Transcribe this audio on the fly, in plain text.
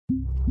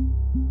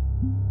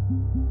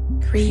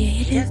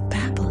Creative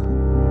Babble.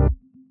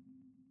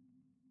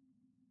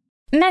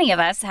 Many of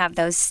us have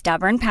those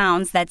stubborn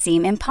pounds that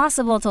seem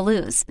impossible to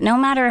lose, no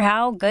matter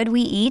how good we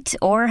eat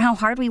or how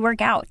hard we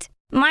work out.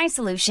 My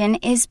solution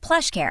is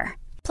PlushCare.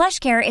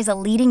 PlushCare is a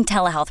leading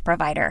telehealth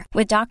provider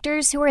with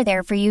doctors who are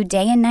there for you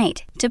day and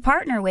night to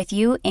partner with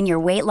you in your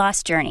weight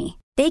loss journey.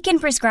 They can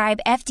prescribe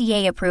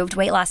FDA-approved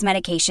weight loss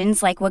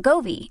medications like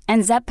Wegovy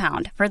and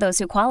Zepbound for those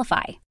who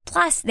qualify.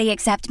 Plus, they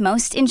accept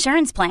most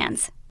insurance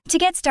plans. To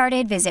get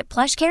started, visit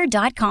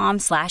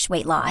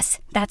plushcare.com/weightloss.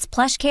 That's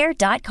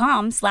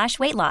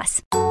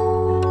plushcare.com/weightloss.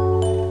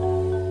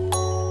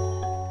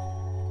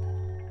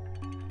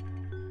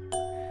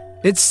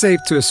 It's safe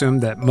to assume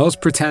that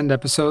most pretend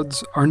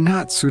episodes are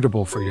not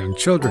suitable for young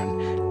children.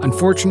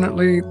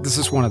 Unfortunately, this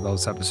is one of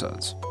those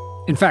episodes.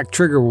 In fact,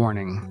 trigger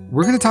warning,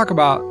 we're going to talk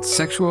about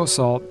sexual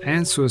assault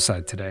and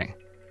suicide today.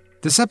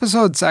 This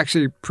episode's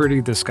actually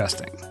pretty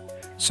disgusting.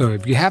 So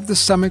if you have the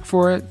stomach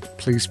for it,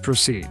 please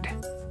proceed.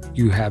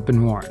 You have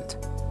been warned.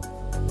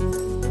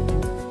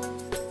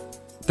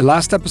 The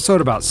last episode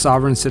about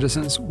sovereign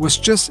citizens was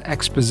just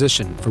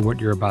exposition for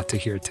what you're about to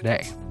hear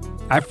today.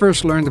 I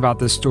first learned about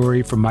this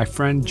story from my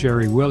friend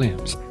Jerry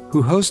Williams,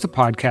 who hosts a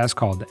podcast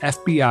called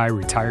FBI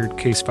Retired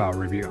Case File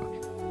Review.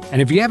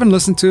 And if you haven't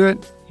listened to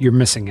it, you're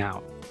missing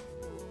out.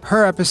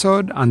 Her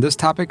episode on this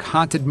topic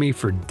haunted me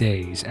for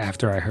days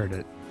after I heard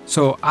it.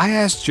 So I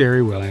asked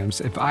Jerry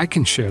Williams if I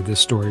can share this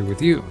story with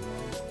you.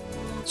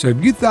 So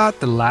if you thought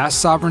the last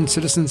Sovereign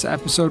Citizens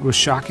episode was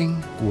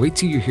shocking, wait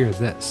till you hear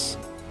this.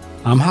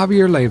 I'm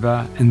Javier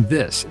Leiva, and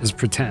this is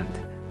Pretend.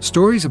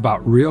 Stories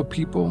about real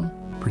people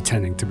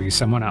pretending to be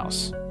someone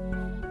else.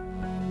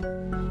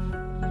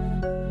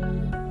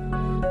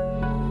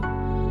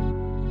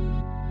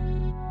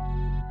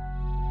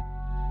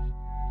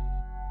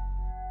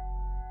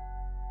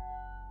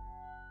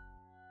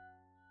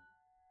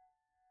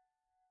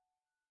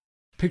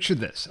 Picture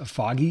this, a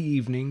foggy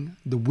evening,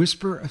 the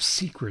whisper of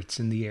secrets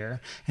in the air,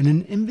 and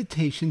an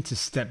invitation to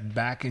step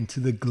back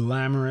into the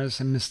glamorous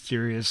and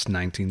mysterious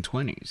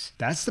 1920s.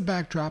 That's the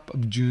backdrop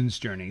of June's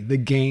Journey, the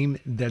game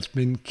that's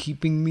been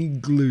keeping me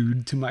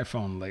glued to my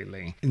phone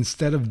lately.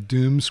 Instead of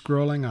doom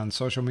scrolling on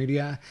social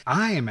media,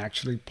 I am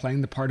actually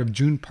playing the part of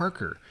June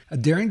Parker, a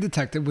daring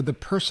detective with a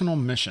personal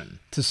mission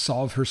to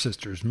solve her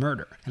sister's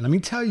murder. And let me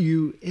tell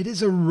you, it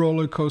is a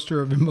roller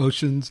coaster of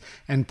emotions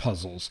and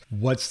puzzles.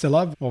 What's to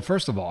love? Well,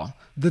 first of all,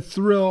 the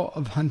thrill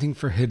of hunting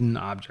for hidden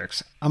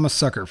objects. I'm a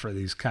sucker for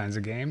these kinds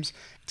of games.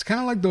 It's kind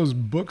of like those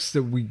books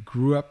that we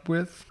grew up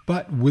with,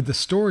 but with a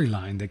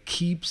storyline that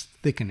keeps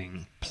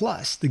thickening.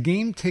 Plus, the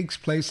game takes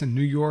place in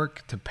New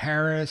York to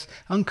Paris,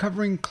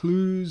 uncovering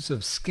clues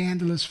of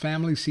scandalous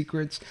family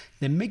secrets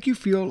that make you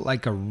feel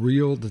like a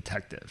real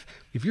detective.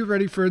 If you're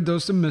ready for a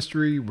dose of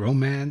mystery,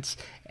 romance,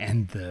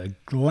 and the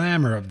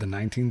glamour of the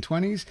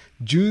 1920s,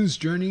 June's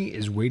Journey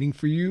is waiting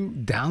for you.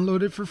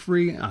 Download it for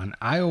free on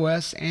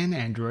iOS and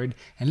Android,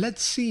 and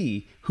let's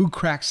see who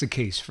cracks the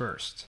case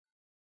first.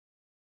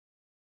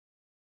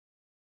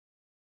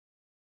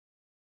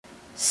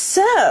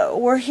 So,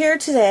 we're here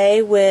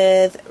today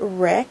with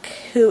Rick,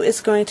 who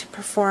is going to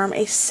perform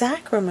a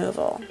sack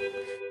removal.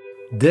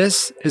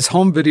 This is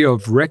home video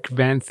of Rick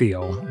Van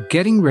Thiel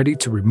getting ready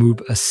to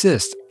remove a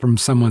cyst from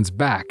someone's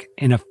back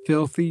in a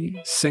filthy,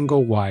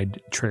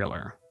 single-wide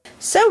trailer.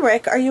 So,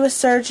 Rick, are you a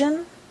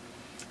surgeon?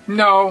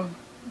 No,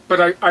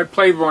 but I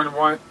played one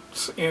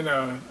once in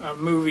a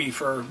movie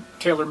for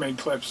Tailor-Made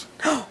Clips.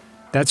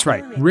 That's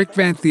right. Rick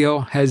Van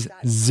Thiel has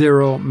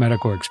zero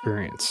medical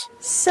experience.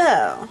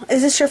 So,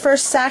 is this your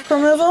first sack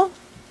removal?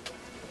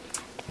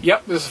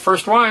 Yep, this is the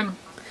first one.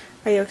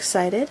 Are you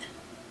excited?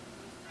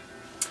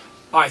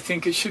 I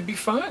think it should be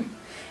fun.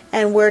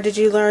 And where did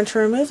you learn to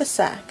remove a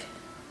sack?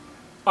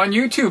 On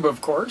YouTube,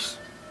 of course.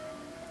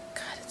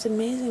 God, it's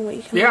amazing what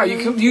you can Yeah,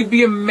 learn. you'd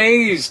be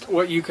amazed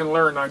what you can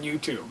learn on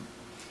YouTube.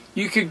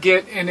 You could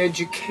get an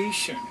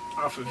education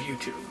off of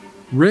YouTube.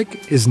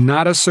 Rick is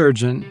not a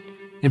surgeon.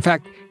 In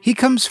fact, he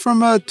comes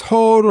from a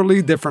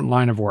totally different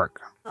line of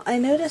work. I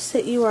noticed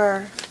that you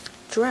are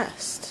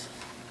dressed.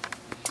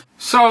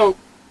 So,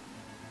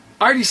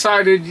 I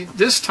decided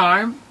this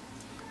time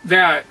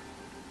that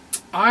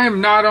I am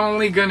not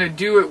only going to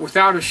do it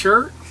without a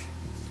shirt,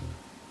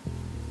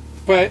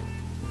 but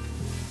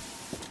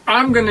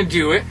I'm going to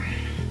do it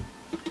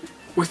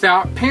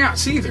without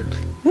pants either.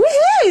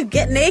 Woohoo!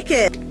 Get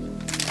naked!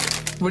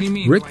 What do you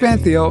mean? Rick Van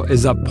Thiel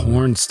is a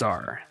porn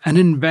star, an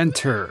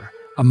inventor,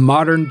 a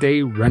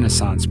modern-day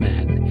Renaissance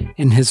man,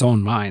 in his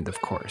own mind, of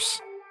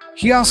course.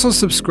 He also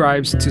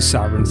subscribes to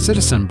sovereign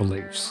citizen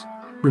beliefs.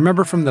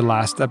 Remember from the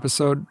last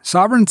episode,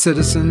 sovereign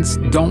citizens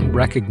don't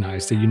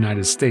recognize the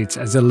United States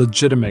as a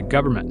legitimate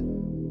government.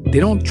 They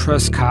don't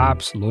trust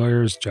cops,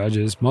 lawyers,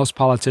 judges, most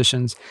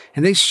politicians,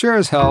 and they sure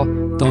as hell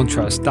don't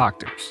trust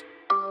doctors.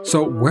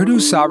 So where do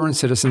sovereign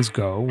citizens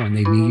go when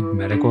they need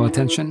medical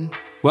attention?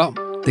 Well,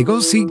 they go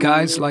see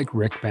guys like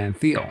Rick Van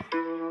Thiel.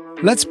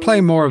 Let's play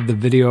more of the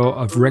video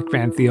of Rick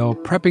Van Thiel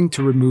prepping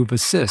to remove a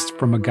cyst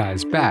from a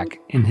guy's back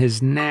in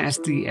his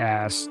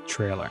nasty-ass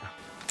trailer.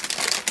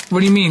 What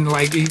do you mean?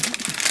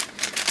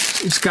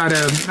 It's got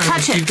a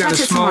You've got a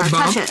small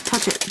bump.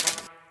 Touch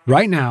it.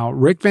 Right now,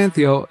 Rick Van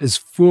Thiel is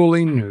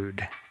fully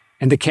nude,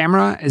 and the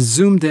camera is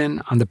zoomed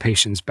in on the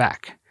patient's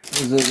back.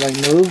 Does it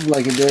like move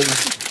like it did?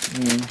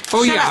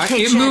 Oh yeah,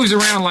 it moves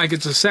around like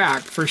it's a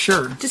sack, for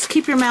sure. Just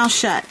keep your mouth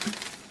shut.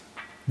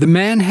 The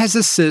man has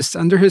a cyst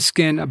under his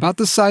skin about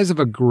the size of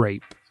a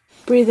grape.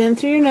 Breathe in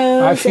through your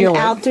nose and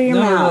out through your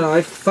mouth. No,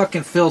 I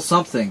fucking feel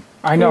something.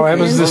 I know, it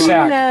was the sack. Breathe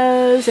in through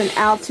your nose and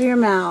out through your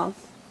mouth.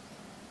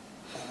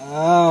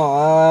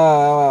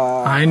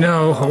 Ow. I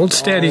know, hold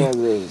steady.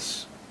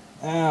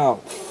 Ow.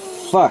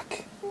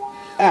 Fuck.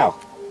 Ow.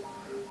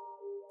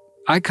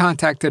 I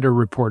contacted a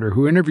reporter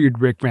who interviewed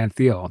Rick Van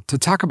Thiel to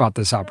talk about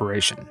this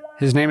operation.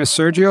 His name is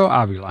Sergio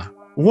Avila.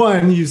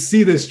 One, you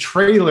see this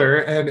trailer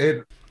and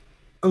it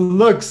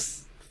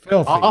looks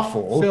Filthy.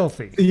 awful.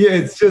 Filthy. Yeah,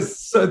 it's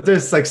just,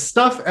 there's like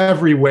stuff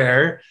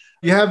everywhere.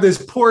 You have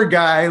this poor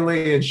guy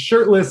laying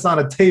shirtless on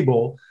a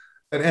table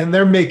and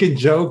they're making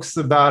jokes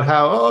about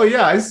how, oh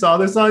yeah, I saw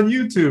this on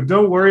YouTube.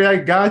 Don't worry, I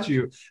got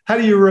you. How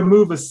do you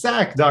remove a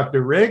sack,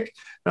 Dr. Rick?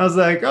 And I was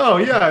like, oh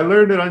yeah, I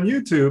learned it on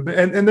YouTube.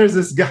 And there's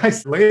this guy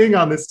laying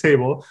on this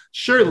table,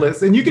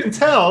 shirtless, and you can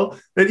tell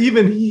that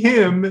even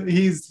him,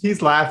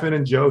 he's laughing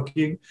and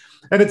joking.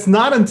 And it's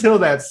not until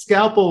that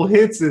scalpel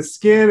hits his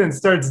skin and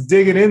starts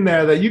digging in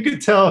there that you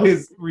could tell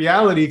his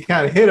reality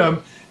kind of hit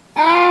him.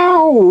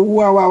 Ow!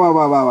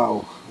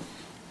 Wow.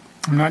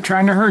 I'm not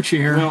trying to hurt you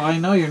here. No, I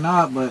know you're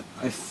not, but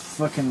I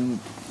fucking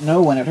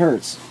know when it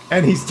hurts.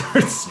 And he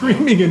starts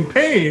screaming in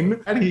pain.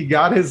 And he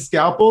got his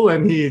scalpel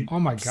and he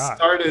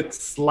started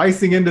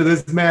slicing into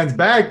this man's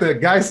back. The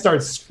guy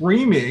starts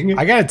screaming.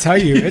 I gotta tell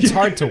you, it's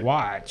hard to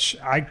watch.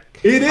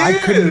 It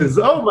is.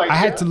 Oh my God. I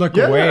had to look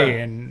away,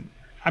 and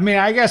I mean,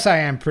 I guess I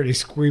am pretty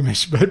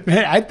squeamish, but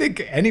man, I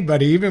think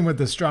anybody, even with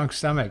a strong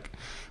stomach,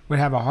 would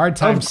have a hard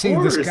time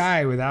seeing this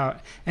guy without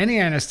any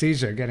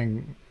anesthesia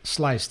getting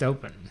sliced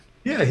open.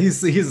 Yeah,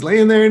 he's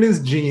laying there in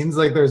his jeans,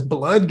 like there's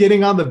blood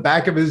getting on the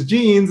back of his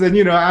jeans, and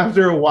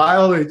after a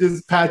while, it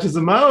just patches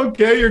him out.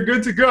 Okay, you're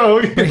good to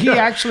go. But he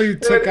actually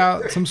took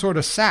out some sort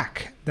of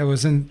sack that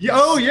was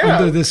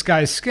under this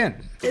guy's skin.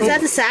 Is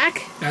that the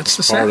sack? That's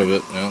the sack. Part of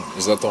it, yeah.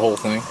 Is that the whole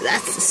thing?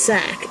 That's the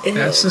sack.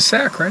 That's the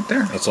sack right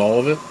there. That's all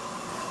of it?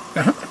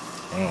 Uh-huh.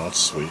 Oh, that's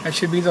sweet. That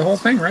should be the whole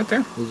thing right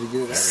there. Did you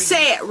get it?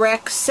 Say it,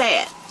 Rick.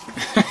 Say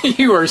it.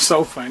 You are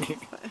so funny.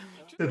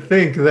 To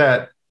think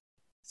that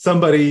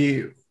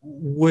somebody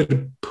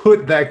would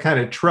put that kind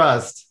of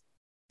trust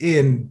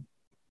in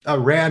a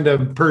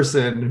random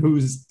person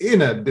who's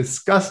in a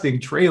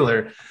disgusting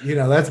trailer,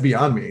 that's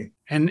beyond me.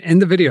 And in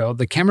the video,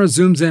 the camera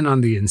zooms in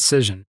on the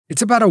incision.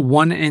 It's about a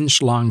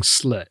 1-inch long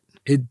slit.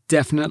 It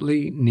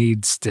definitely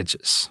needs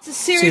stitches. It's a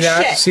serious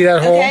shit. See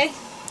that hole? Okay.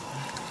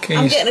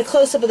 I'm getting a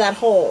close-up of that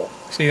hole.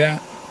 See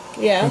that?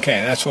 Yeah.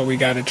 Okay, that's what we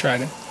got to try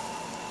to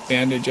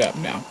bandage up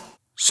now.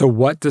 So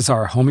what does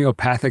our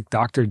homeopathic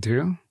doctor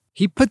do?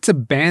 He puts a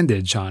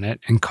bandage on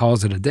it and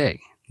calls it a day.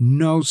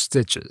 No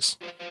stitches.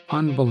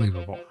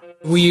 Unbelievable.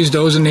 We used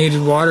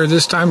ozonated water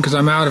this time because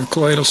I'm out of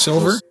colloidal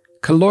silver.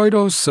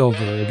 Colloidal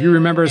silver, if you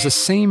remember, is the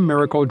same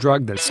miracle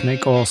drug that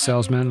snake oil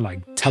salesmen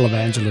like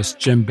televangelist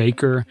Jim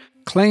Baker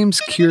claims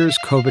cures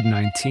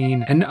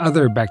COVID-19 and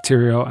other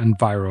bacterial and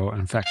viral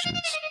infections.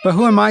 But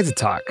who am I to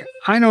talk?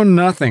 I know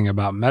nothing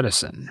about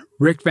medicine.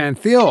 Rick Van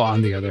Thiel,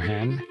 on the other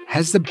hand,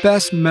 has the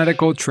best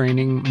medical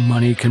training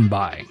money can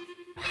buy.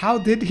 How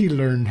did he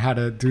learn how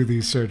to do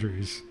these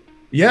surgeries?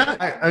 Yeah,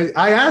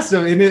 I asked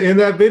him in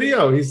that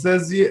video. He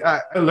says,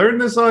 I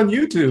learned this on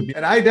YouTube.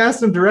 And I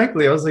asked him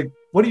directly. I was like,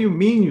 what do you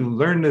mean you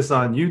learned this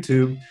on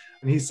YouTube?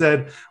 And he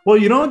said, well,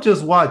 you don't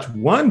just watch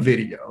one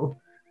video.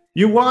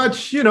 You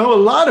watch, a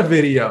lot of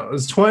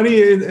videos, 20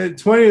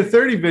 to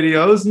 30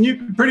 videos, and you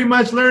can pretty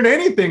much learn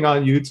anything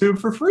on YouTube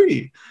for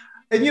free.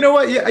 And you know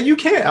what? Yeah, you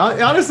can't.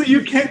 Honestly,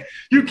 you can't.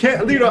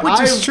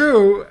 Which is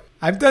true.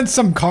 I've done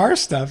some car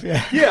stuff,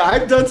 yeah. Yeah,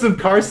 I've done some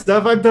car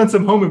stuff. I've done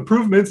some home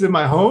improvements in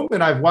my home,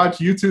 and I've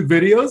watched YouTube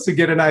videos to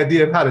get an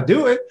idea of how to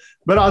do it.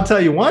 But I'll tell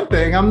you one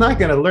thing, I'm not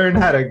going to learn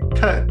how to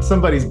cut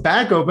somebody's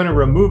back open and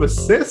remove a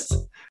cyst.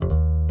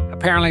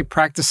 Apparently,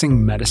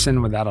 practicing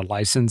medicine without a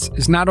license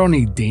is not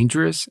only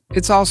dangerous,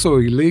 it's also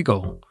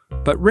illegal.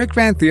 But Rick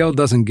Van Thiel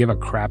doesn't give a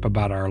crap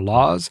about our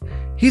laws.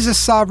 He's a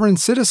sovereign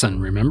citizen,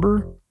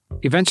 remember?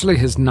 Eventually,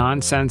 his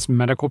nonsense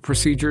medical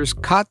procedures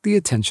caught the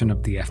attention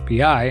of the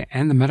FBI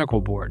and the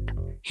medical board.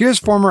 Here's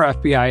former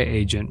FBI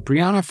agent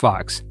Brianna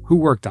Fox, who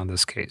worked on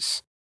this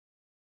case.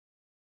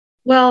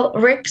 Well,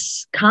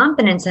 Rick's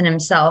confidence in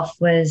himself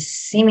was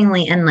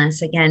seemingly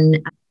endless.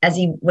 Again, as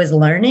he was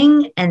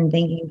learning and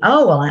thinking,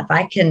 oh, well, if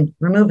I can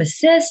remove a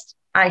cyst,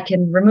 I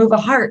can remove a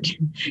heart.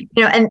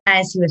 And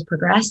as he was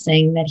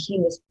progressing, that he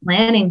was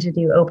planning to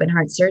do open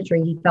heart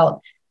surgery, he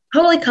felt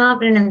totally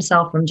confident in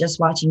himself from just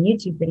watching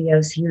YouTube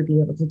videos, he would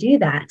be able to do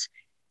that.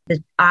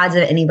 The odds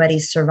of anybody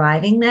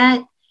surviving that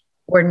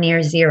were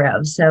near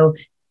zero. So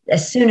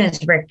as soon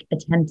as Rick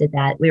attempted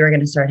that, we were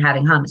going to start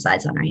having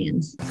homicides on our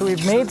hands. So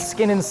we've made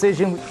skin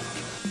incision.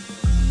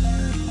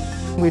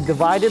 We've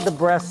divided the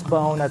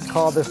breastbone, that's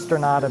called the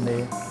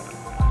sternotomy.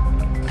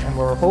 And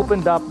we're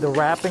opened up the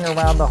wrapping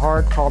around the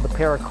heart called the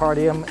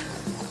pericardium.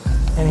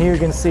 And here you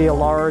can see a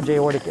large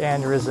aortic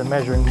aneurysm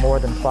measuring more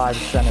than 5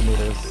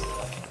 centimeters.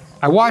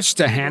 I watched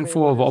a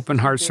handful of open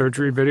heart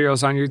surgery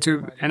videos on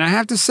YouTube, and I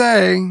have to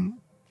say,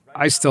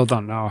 I still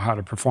don't know how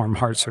to perform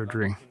heart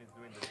surgery.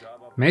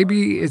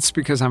 Maybe it's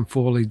because I'm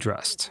fully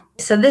dressed.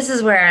 So this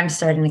is where I'm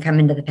starting to come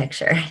into the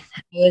picture. I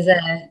was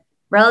a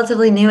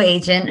relatively new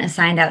agent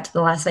assigned out to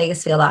the Las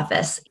Vegas field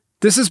office.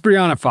 This is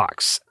Brianna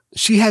Fox.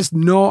 She has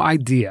no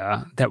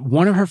idea that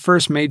one of her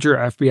first major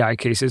FBI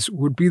cases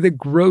would be the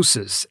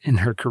grossest in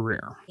her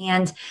career.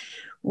 And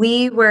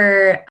we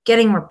were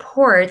getting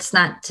reports,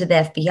 not to the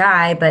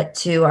FBI, but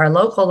to our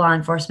local law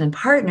enforcement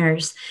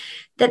partners,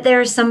 that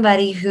there's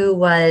somebody who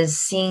was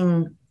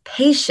seeing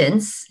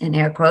patients, in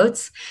air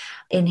quotes,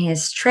 in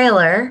his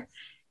trailer.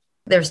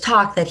 There's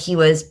talk that he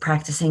was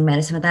practicing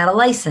medicine without a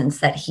license,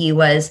 that he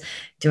was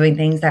doing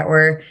things that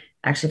were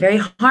actually very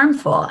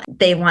harmful.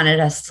 They wanted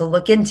us to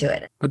look into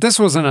it. But this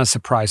wasn't a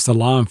surprise to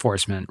law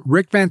enforcement.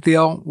 Rick Van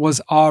Thiel was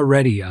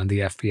already on the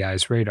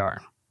FBI's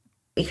radar.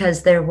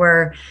 Because there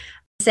were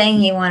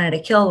saying he wanted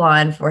to kill law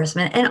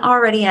enforcement and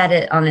already had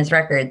it on his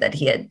record that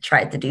he had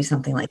tried to do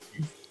something like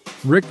this.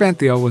 Rick Van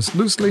Thiel was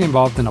loosely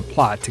involved in a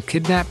plot to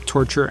kidnap,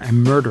 torture,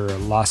 and murder a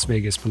Las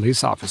Vegas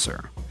police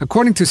officer.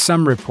 According to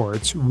some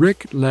reports,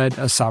 Rick led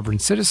a sovereign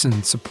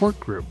citizen support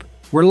group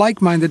where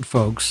like-minded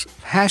folks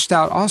hashed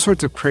out all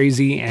sorts of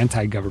crazy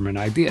anti-government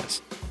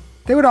ideas.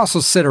 They would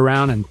also sit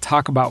around and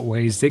talk about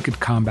ways they could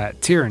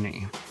combat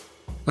tyranny.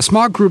 A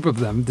small group of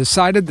them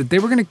decided that they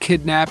were going to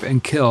kidnap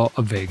and kill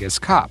a Vegas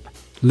cop.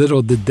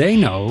 Little did they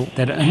know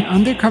that an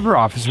undercover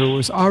officer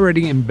was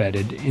already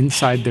embedded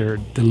inside their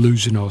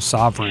delusional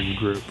sovereign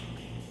group.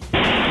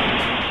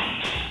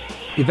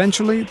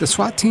 Eventually, the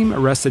SWAT team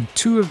arrested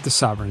 2 of the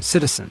sovereign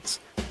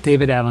citizens,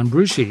 David Allen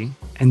Bruschi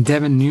and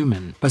Devin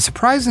Newman. But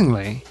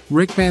surprisingly,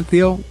 Rick Van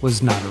Thiel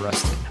was not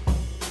arrested.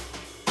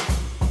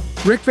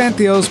 Rick Van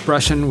Thiel's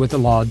brushing with the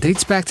law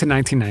dates back to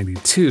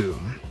 1992.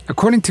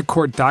 According to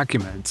court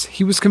documents,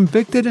 he was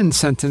convicted and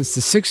sentenced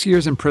to 6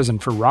 years in prison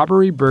for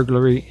robbery,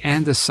 burglary,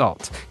 and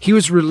assault. He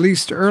was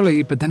released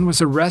early, but then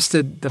was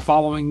arrested the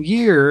following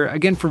year,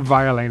 again for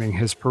violating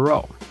his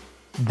parole.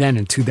 Then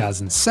in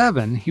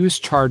 2007, he was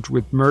charged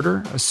with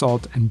murder,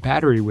 assault, and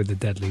battery with a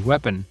deadly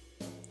weapon.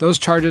 Those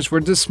charges were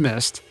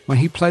dismissed when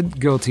he pled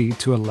guilty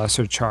to a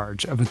lesser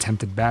charge of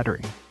attempted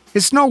battery.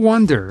 It's no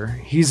wonder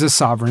he's a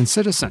sovereign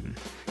citizen.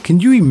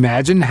 Can you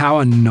imagine how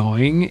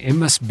annoying it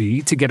must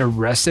be to get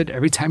arrested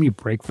every time you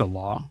break the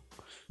law?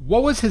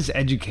 What was his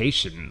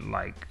education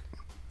like?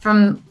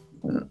 From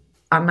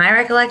my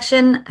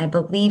recollection, I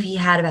believe he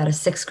had about a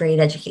 6th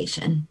grade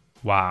education.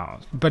 Wow.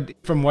 But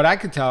from what I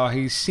could tell,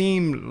 he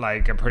seemed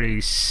like a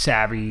pretty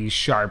savvy,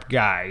 sharp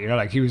guy. You know,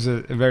 like he was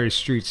a very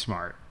street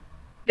smart.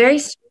 Very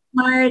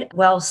smart,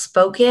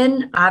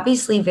 well-spoken,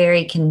 obviously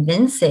very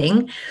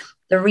convincing.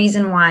 The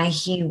reason why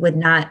he would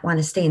not want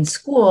to stay in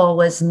school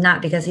was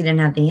not because he didn't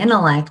have the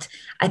intellect.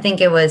 I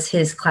think it was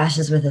his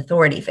clashes with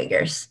authority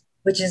figures,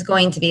 which is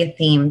going to be a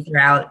theme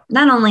throughout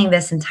not only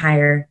this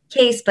entire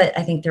case, but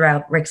I think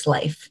throughout Rick's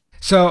life.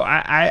 So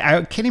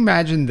I can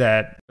imagine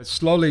that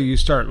slowly you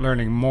start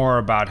learning more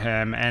about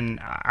him, and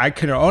I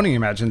could only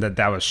imagine that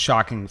that was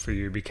shocking for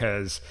you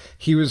because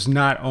he was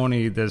not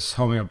only this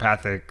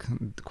homeopathic,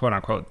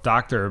 quote-unquote,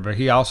 doctor, but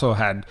he also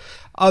had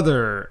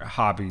other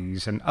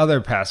hobbies and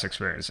other past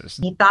experiences.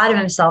 He thought of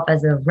himself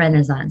as a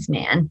Renaissance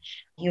man.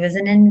 He was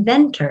an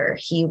inventor.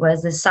 He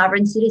was a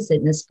sovereign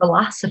citizen, this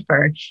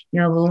philosopher,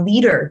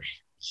 leader.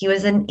 He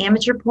was an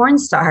amateur porn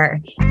star.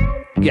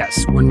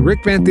 Yes, when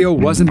Rick Van Thiel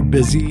wasn't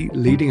busy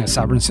leading a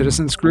sovereign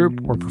citizens group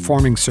or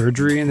performing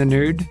surgery in the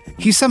nude,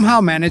 he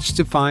somehow managed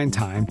to find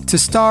time to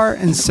star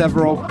in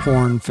several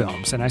porn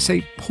films. And I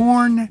say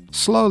porn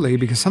slowly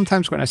because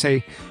sometimes when I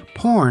say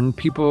porn,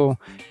 people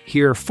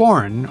hear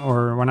foreign,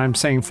 or when I'm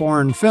saying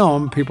foreign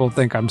film, people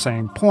think I'm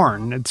saying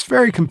porn. It's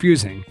very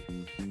confusing.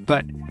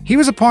 But he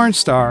was a porn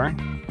star,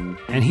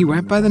 and he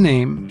went by the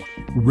name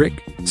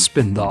Rick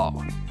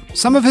Spindahl.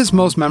 Some of his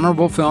most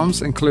memorable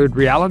films include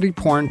Reality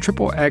Porn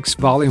XXX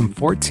Volume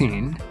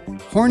 14,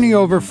 Horny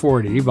Over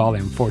 40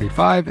 Volume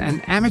 45,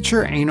 and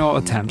Amateur Anal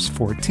Attempts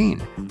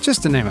 14,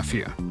 just to name a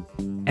few.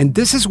 And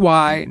this is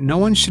why no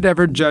one should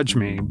ever judge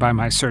me by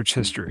my search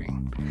history.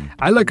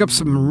 I look up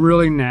some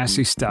really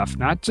nasty stuff,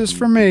 not just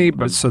for me,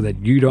 but so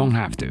that you don't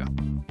have to.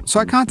 So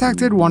I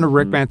contacted one of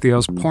Rick Van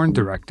Thiel's porn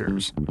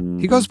directors.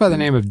 He goes by the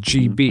name of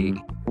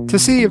GB, to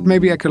see if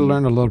maybe I could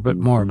learn a little bit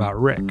more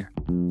about Rick.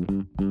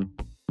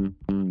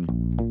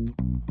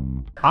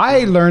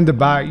 I learned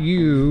about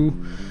you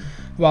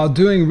while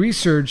doing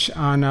research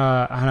on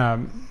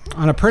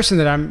a person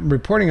that I'm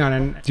reporting on.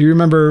 And do you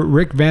remember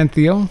Rick Van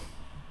Thiel?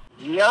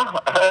 Yeah,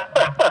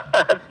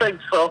 I think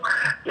so.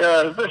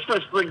 Yeah, this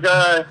is the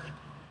guy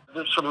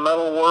who did some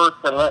metal work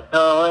and that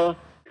kind of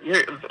thing.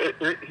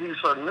 He's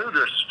a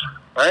nudist,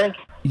 right?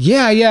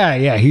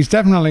 Yeah. He's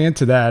definitely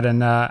into that,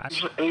 and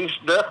he's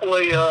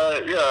definitely he's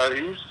an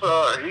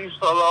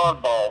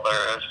oddball.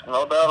 There's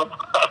no doubt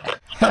about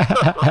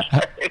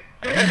it.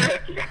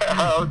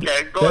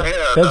 Okay, go ahead.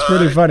 That's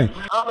pretty funny.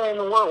 I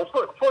mean, what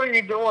are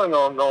you doing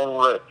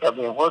on Rick? I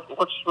mean, what's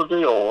the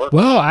deal?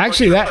 Well,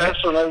 actually, what's your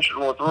fascination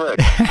with Rick?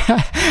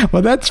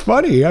 Well, that's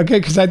funny. Okay,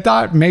 because I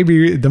thought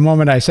maybe the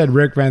moment I said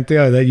Rick Van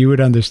Theo that you would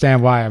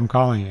understand why I'm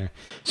calling you.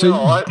 So,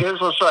 as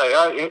I say,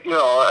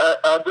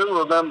 I do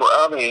remember.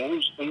 I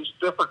mean, he's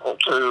difficult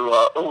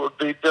to. It would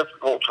be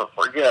difficult to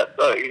forget.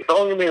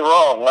 Don't get me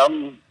wrong.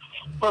 I'm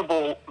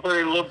liberal,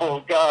 very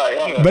liberal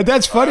guy. But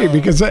that's funny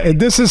because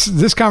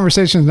this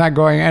conversation is not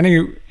going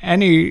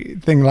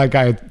anything like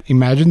I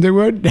imagined it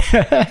would.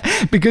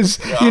 Because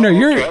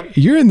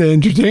you're in the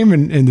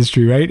entertainment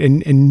industry, right?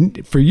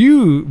 And for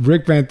you,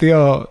 Rick Van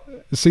Theo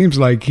seems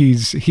like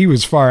he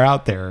was far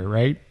out there,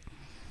 right?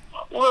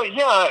 Well,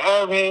 yeah,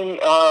 I mean,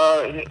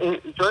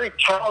 very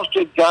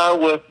talented guy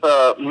with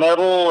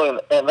metal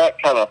and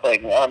that kind of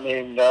thing. I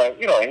mean,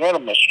 he had a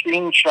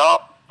machine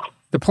shop.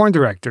 The porn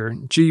director,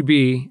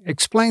 GB,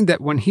 explained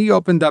that when he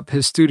opened up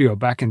his studio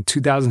back in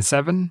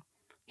 2007,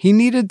 he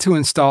needed to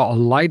install a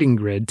lighting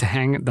grid to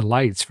hang the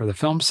lights for the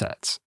film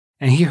sets.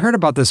 And he heard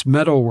about this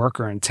metal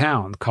worker in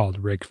town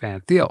called Rick Van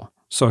Theo,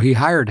 so he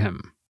hired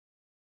him.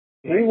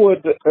 He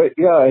would,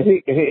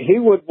 he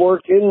would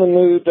work in the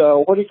nude,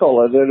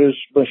 at his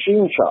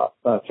machine shop,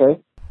 okay?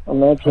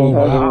 Imagine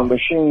having a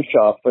machine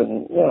shop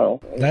and,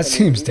 That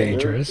seems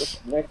dangerous.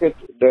 Naked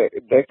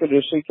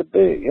as he could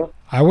be, yeah.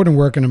 I wouldn't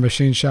work in a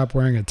machine shop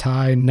wearing a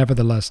tie,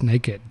 nevertheless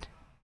naked.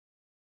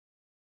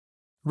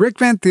 Rick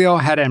Van Theo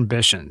had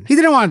ambition. He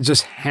didn't want to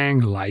just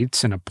hang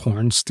lights in a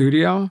porn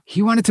studio.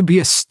 He wanted to be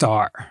a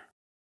star.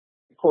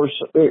 Of course,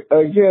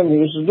 again, he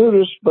was a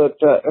nudist,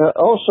 but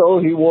also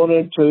he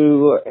wanted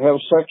to have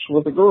sex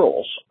with the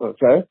girls,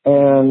 okay,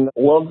 and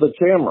loved the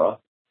camera.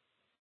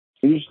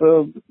 He's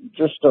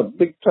just a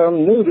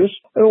big-time nudist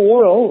and,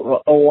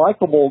 a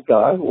likable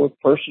guy with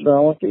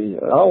personality.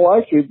 I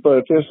like him,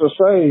 but as I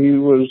say, he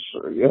was,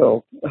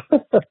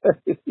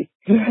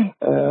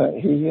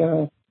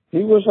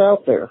 he was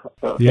out there.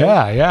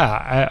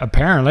 Yeah,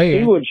 apparently.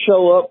 He would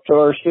show up to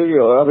our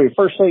studio. I mean,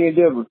 first thing he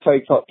did was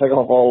take off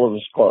all of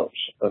his clothes,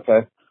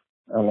 okay?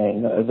 I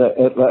mean, as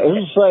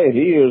I say,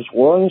 he is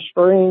one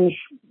strange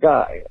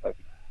guy.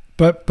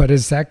 But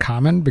is that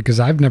common? Because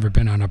I've never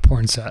been on a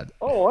porn set.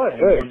 Oh,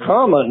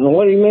 common?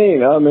 What do you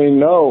mean? I mean,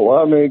 no.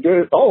 I mean,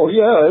 as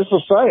I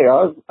say,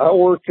 I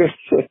work in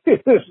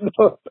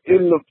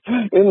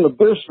the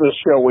business,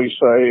 shall we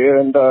say?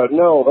 And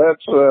no,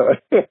 that's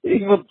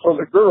even for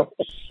the girls.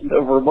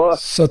 Never mind.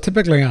 So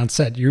typically on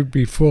set, you'd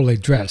be fully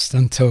dressed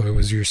until it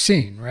was your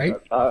scene, right?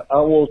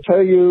 I will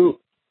tell you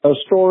a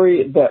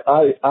story that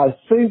I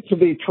think to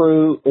be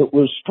true. It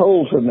was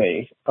told to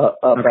me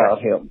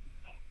about him.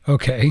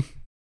 Okay.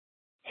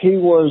 He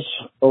was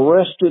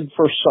arrested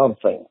for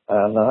something,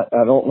 and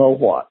I don't know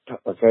what,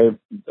 okay?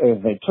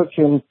 And they took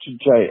him to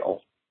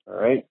jail, all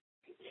right?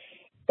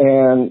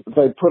 And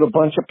they put a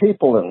bunch of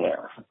people in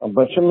there, a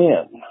bunch of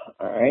men,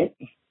 all right?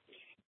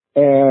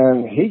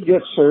 And he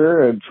gets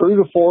there, and true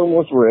to form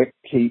with Rick,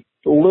 he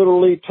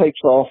literally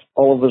takes off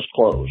all of his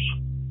clothes,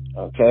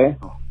 okay?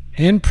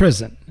 In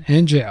prison,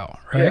 in jail,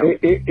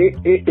 right?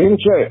 In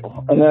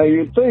jail. And now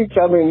you'd think,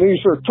 I mean,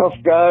 these are tough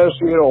guys,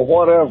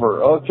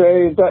 whatever,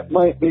 okay? That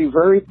might be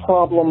very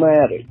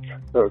problematic,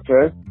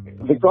 okay?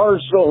 The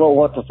guards don't know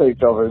what to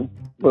think of him.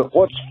 But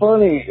what's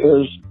funny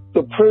is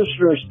the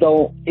prisoners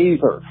don't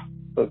either,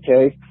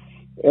 okay?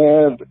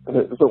 And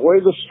the way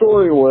the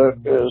story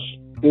went is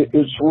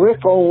it's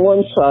Rick on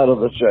one side of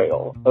the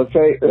jail,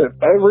 okay? And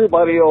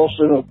everybody else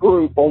in a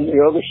group on the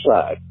other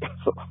side,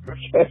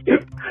 okay?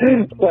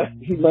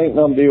 He might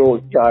not be a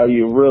guy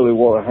you really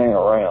want to hang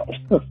around.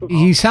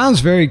 He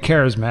sounds very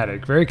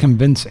charismatic, very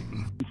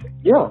convincing.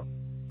 Yeah.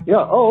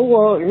 Yeah. Oh,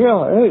 well,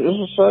 yeah. As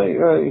I say,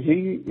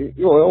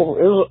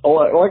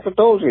 like I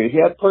told you, he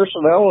had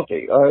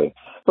personality.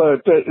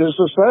 But as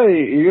I say,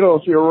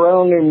 if you're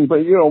around him,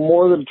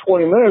 more than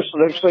 20 minutes, the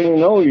next thing you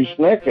know, he's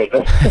naked.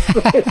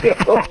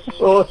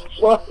 So it's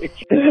like,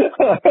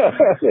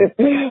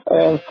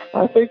 and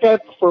I think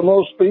that for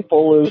most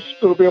people is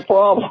going to be a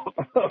problem.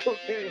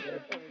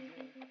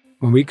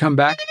 When we come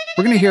back,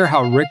 we're going to hear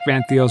how Rick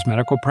Van Theo's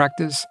medical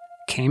practice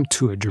came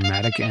to a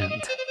dramatic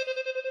end.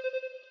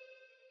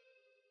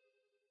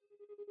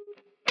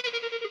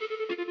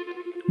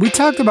 We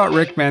talked about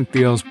Rick Van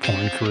Theo's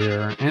porn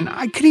career, and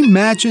I could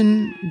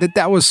imagine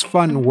that was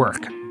fun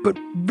work, but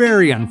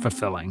very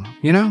unfulfilling,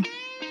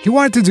 He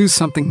wanted to do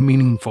something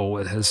meaningful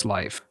with his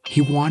life.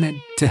 He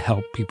wanted to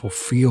help people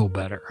feel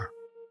better.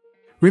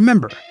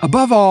 Remember,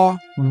 above all,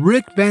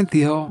 Rick Van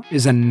Theo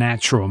is a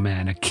natural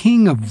man, a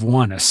king of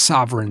one, a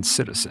sovereign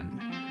citizen.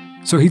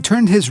 So he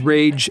turned his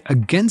rage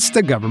against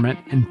the government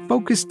and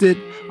focused it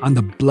on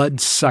the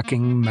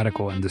blood-sucking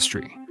medical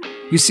industry.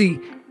 You see,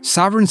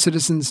 sovereign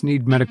citizens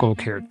need medical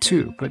care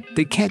too, but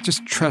they can't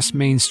just trust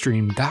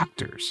mainstream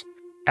doctors.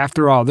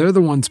 After all, they're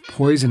the ones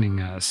poisoning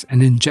us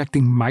and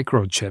injecting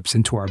microchips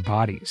into our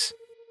bodies.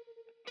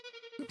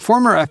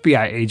 Former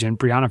FBI agent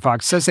Brianna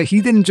Fox says that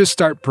he didn't just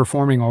start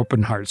performing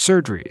open-heart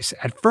surgeries.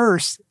 At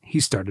first, he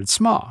started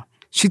small.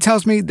 She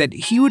tells me that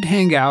he would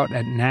hang out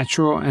at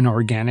natural and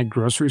organic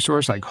grocery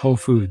stores like Whole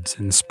Foods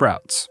and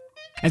Sprouts.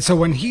 And so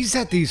when he's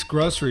at these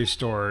grocery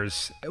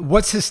stores,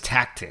 what's his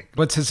tactic?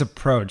 What's his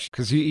approach?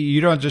 Because you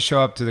don't just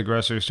show up to the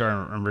grocery store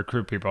and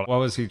recruit people. What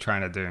was he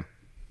trying to do?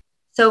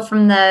 So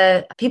from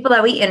the people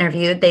that we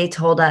interviewed, they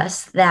told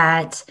us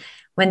that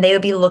when they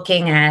would be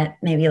looking at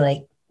maybe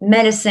like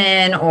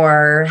medicine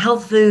or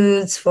health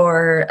foods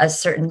for a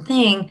certain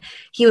thing,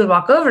 he would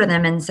walk over to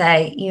them and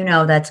say,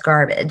 that's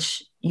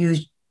garbage.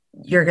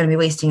 You're going to be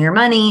wasting your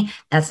money.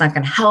 That's not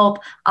going to help.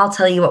 I'll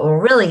tell you what will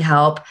really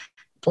help: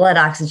 blood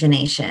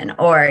oxygenation,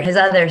 or his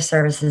other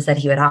services that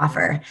he would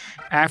offer.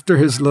 After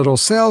his little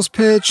sales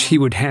pitch, he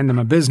would hand them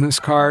a business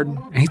card,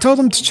 and he told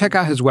them to check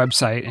out his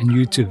website and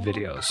YouTube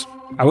videos.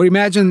 I would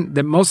imagine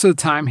that most of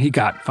the time he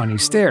got funny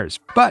stares,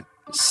 but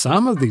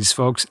some of these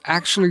folks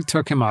actually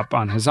took him up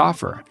on his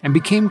offer and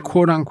became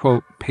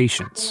quote-unquote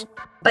patients.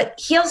 But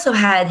he also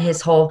had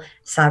his whole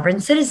sovereign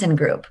citizen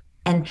group.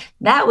 And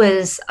that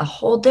was a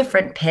whole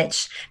different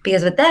pitch,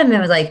 because with them, it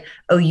was like,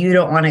 oh, you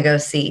don't want to go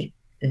see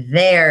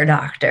their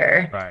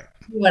doctor. Right.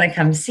 You want to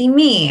come see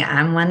me.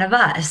 I'm one of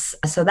us.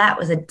 So that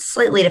was a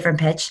slightly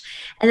different pitch.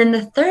 And then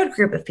the third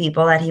group of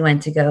people that he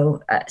went to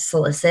go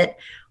solicit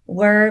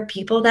were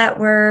people that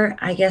were,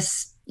 I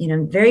guess,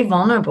 very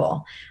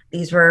vulnerable.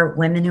 These were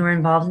women who were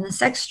involved in the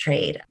sex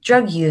trade,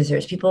 drug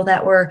users, people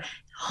that were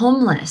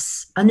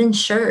homeless,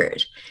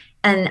 uninsured.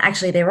 And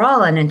actually, they were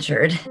all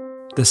uninsured.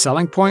 The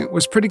selling point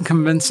was pretty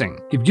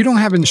convincing. If you don't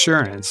have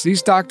insurance,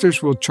 these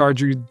doctors will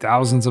charge you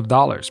thousands of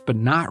dollars, but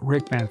not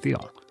Rick Van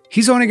Thiel.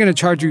 He's only going to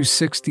charge you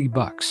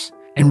 $60.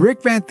 And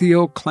Rick Van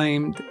Thiel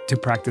claimed to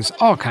practice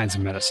all kinds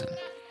of medicine.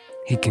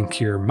 He can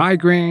cure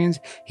migraines,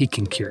 he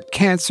can cure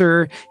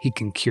cancer, he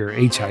can cure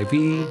HIV,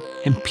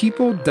 and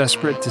people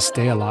desperate to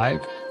stay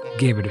alive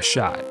gave it a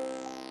shot.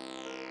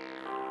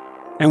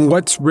 And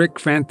what's Rick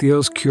Van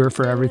Thiel's cure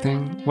for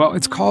everything? Well,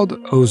 it's called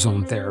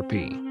ozone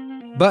therapy.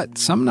 But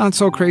some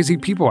not-so-crazy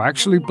people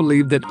actually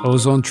believe that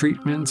ozone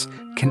treatments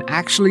can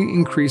actually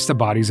increase the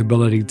body's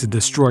ability to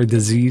destroy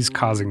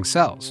disease-causing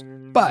cells.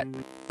 But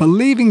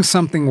believing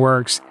something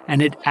works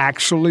and it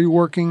actually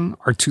working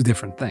are two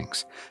different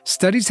things.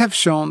 Studies have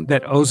shown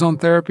that ozone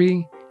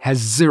therapy has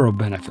zero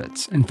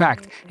benefits. In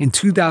fact, in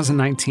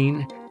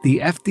 2019, the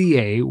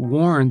FDA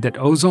warned that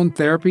ozone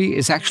therapy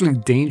is actually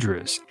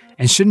dangerous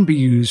and shouldn't be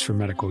used for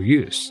medical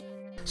use.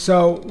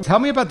 So tell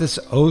me about this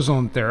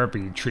ozone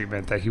therapy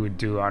treatment that he would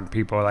do on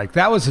people. Like,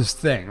 that was his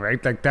thing,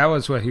 right? Like, that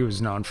was what he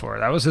was known for.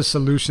 That was his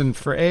solution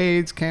for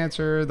AIDS,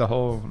 cancer, the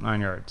whole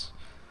 9 yards.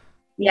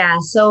 Yeah,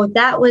 so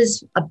that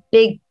was a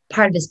big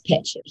part of his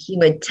pitch. He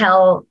would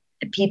tell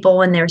people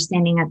when they were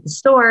standing at the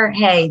store,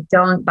 hey,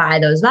 don't buy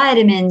those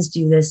vitamins,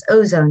 do this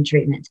ozone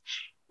treatment.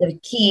 The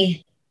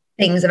key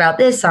things about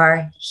this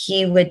are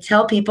he would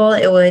tell people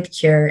it would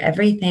cure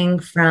everything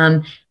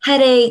from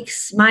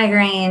headaches,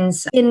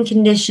 migraines, skin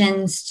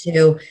conditions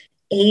to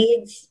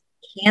AIDS,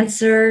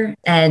 cancer,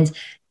 and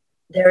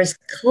there's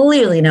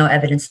clearly no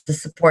evidence to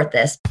support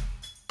this.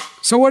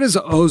 So what is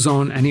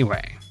ozone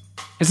anyway?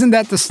 Isn't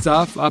that the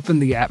stuff up in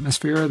the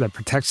atmosphere that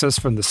protects us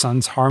from the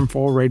sun's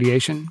harmful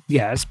radiation?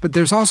 Yes, but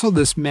there's also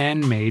this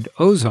man-made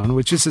ozone,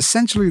 which is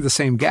essentially the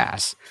same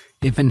gas.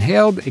 If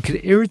inhaled, it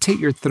could irritate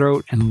your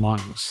throat and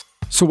lungs.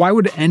 So why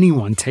would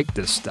anyone take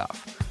this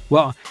stuff?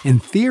 Well, in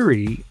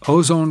theory,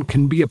 ozone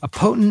can be a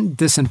potent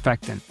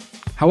disinfectant.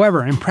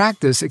 However, in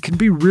practice, it can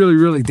be really,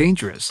 really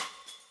dangerous.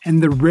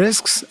 And the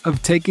risks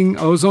of taking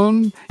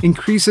ozone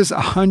increases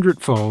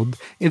 100-fold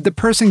if the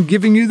person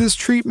giving you this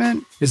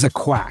treatment is a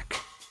quack.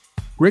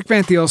 Rick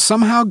Van Thiel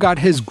somehow got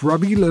his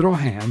grubby little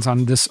hands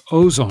on this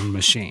ozone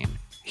machine.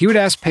 He would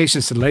ask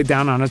patients to lay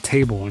down on a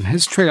table in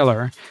his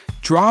trailer,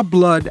 draw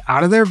blood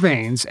out of their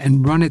veins,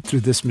 and run it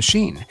through this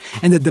machine.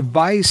 And the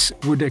device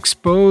would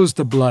expose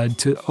the blood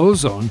to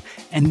ozone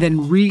and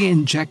then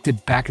re-inject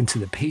it back into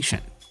the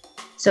patient.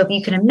 So if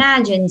you can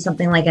imagine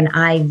something like an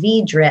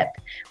IV drip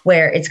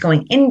where it's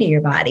going into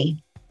your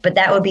body, but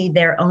that would be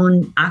their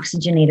own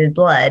oxygenated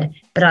blood,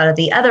 but out of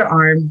the other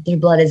arm, their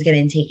blood is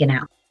getting taken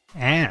out.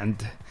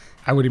 And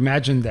I would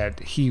imagine that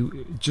he,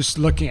 just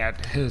looking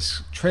at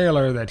his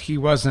trailer, that he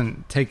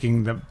wasn't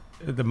taking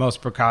the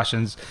most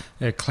precautions,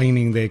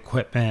 cleaning the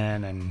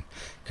equipment, and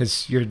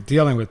because you're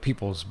dealing with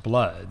people's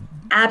blood.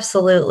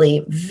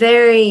 Absolutely.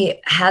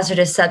 Very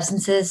hazardous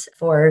substances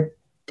for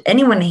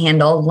anyone to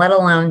handle, let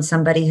alone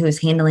somebody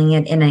who's handling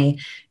it in a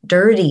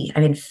dirty,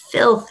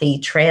 filthy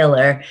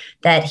trailer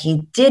that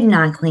he did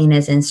not clean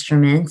his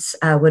instruments,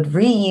 would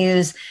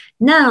reuse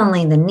not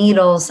only the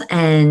needles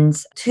and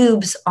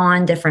tubes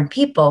on different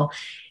people,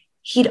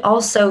 he'd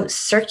also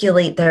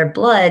circulate their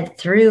blood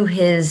through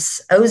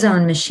his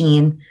ozone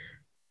machine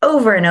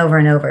over and over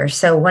and over.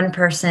 So one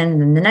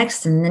person and the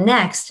next and the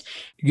next.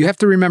 You have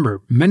to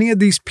remember, many of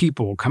these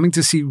people coming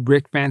to see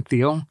Rick Van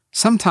Thiel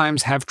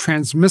sometimes have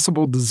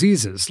transmissible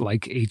diseases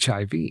like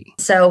HIV.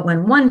 So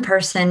when one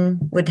person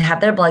would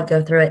have their blood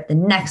go through it, the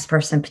next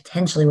person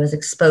potentially was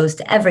exposed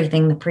to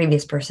everything the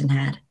previous person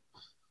had.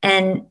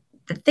 And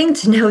the thing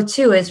to know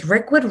too is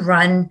Rick would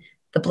run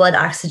the blood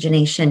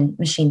oxygenation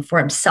machine for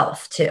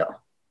himself too.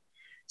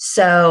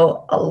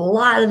 So a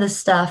lot of the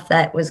stuff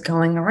that was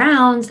going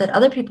around that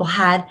other people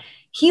had,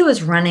 he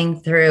was running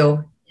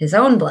through his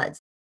own blood.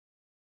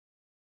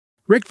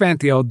 Rick Van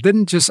Thiel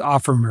didn't just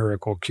offer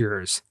miracle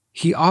cures.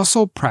 He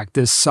also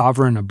practiced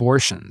sovereign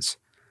abortions.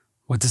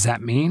 What does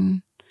that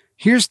mean?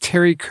 Here's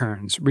Terry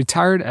Kearns,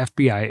 retired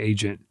FBI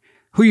agent,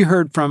 who you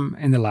heard from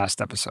in the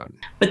last episode.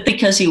 But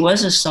because he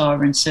was a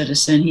sovereign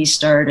citizen, he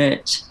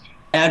started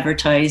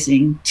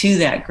advertising to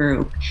that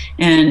group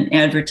and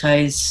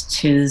advertised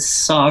his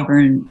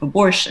sovereign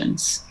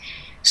abortions.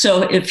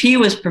 So if he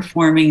was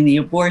performing the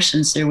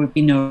abortions, there would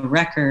be no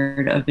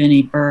record of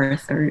any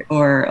birth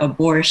or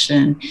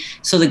abortion.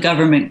 So the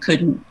government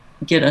couldn't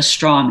get a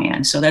straw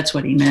man. So that's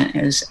what he meant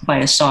as by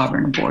a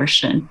sovereign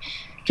abortion,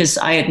 because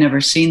I had never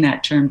seen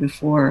that term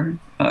before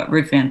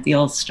Rick Van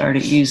Thiel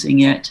started using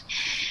it.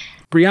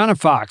 Brianna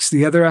Fox,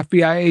 the other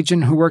FBI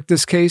agent who worked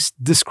this case,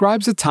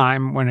 describes a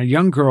time when a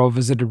young girl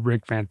visited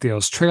Rick Van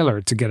Thiel's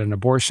trailer to get an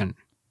abortion.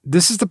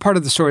 This is the part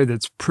of the story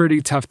that's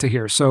pretty tough to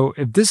hear, so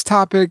if this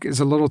topic is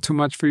a little too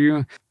much for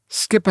you,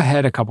 skip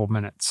ahead a couple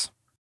minutes.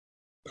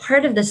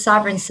 Part of the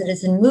sovereign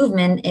citizen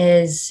movement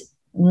is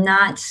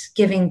not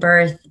giving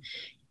birth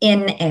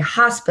in a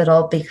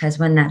hospital, because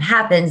when that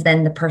happens,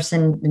 then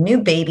the new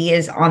baby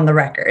is on the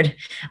record.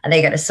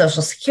 They got a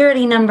social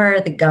security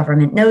number, the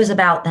government knows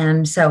about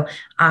them. So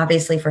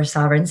obviously for a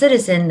sovereign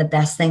citizen, the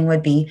best thing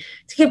would be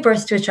to give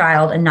birth to a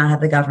child and not have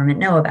the government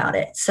know about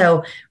it.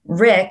 So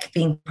Rick,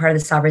 being part of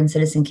the sovereign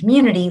citizen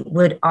community,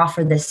 would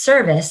offer this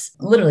service,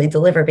 literally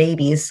deliver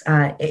babies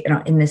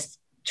in this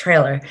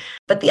trailer.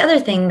 But the other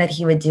thing that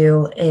he would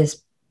do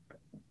is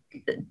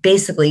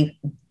basically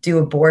do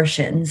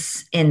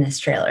abortions in this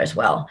trailer as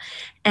well.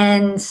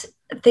 And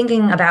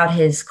thinking about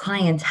his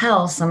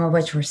clientele, some of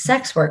which were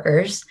sex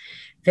workers,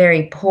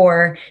 very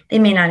poor, they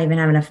may not even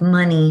have enough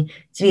money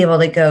to be able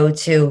to go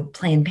to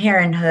Planned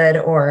Parenthood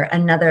or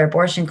another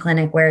abortion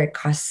clinic where it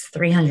costs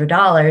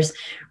 $300.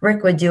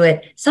 Rick would do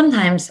it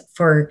sometimes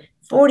for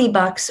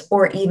 $40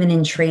 or even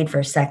in trade for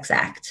a sex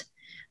act.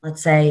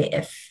 Let's say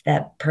if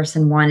that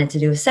person wanted to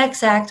do a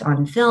sex act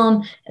on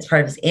film as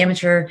part of his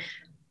amateur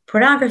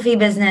pornography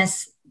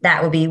business,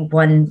 that would be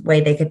one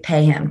way they could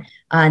pay him.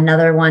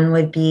 Another one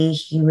would be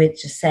he would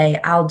just say,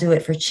 I'll do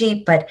it for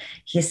cheap, but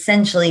he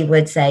essentially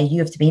would say, you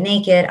have to be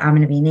naked, I'm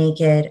going to be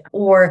naked.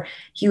 Or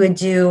he would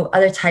do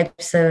other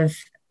types of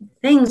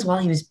things while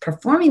he was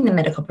performing the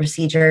medical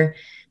procedure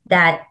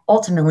that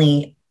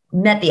ultimately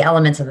met the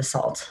elements of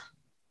assault.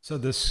 So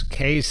this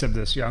case of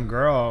this young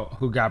girl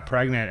who got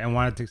pregnant and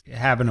wanted to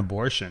have an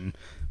abortion,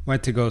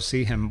 went to go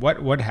see him.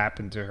 What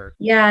happened to her?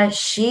 Yeah,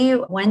 she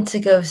went to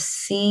go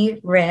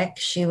see Rick.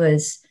 She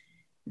was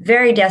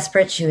very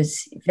desperate. She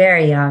was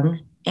very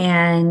young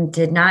and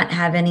did not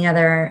have any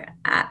other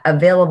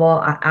available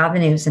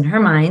avenues in her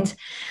mind.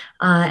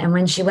 And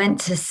when she went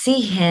to see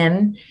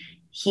him,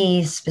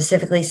 he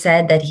specifically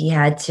said that he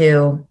had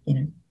to,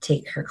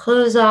 take her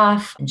clothes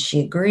off, and she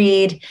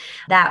agreed.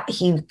 That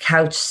he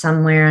couched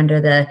somewhere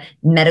under the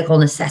medical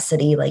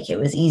necessity, like it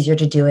was easier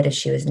to do it if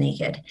she was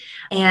naked.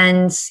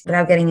 And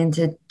without getting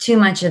into too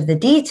much of the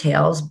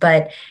details,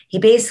 but he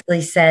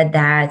basically said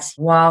that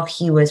while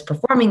he was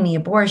performing the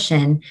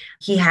abortion,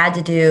 he had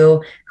to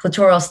do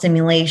clitoral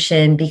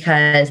stimulation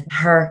because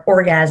her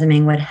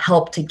orgasming would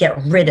help to get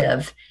rid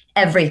of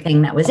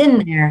everything that was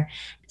in there.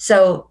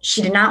 So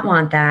she did not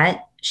want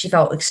that. She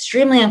felt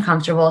extremely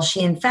uncomfortable.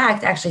 She, in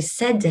fact, actually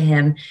said to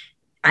him,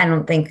 I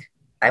don't think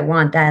I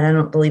want that. I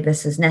don't believe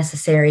this is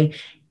necessary.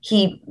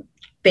 He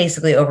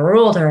basically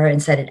overruled her and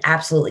said it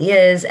absolutely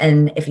is.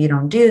 And if you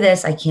don't do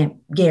this, I can't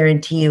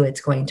guarantee you it's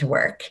going to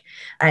work.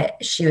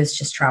 She was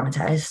just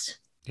traumatized.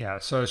 Yeah,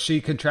 so she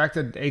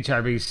contracted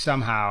HIV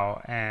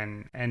somehow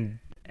and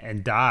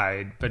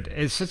died, but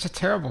it's such a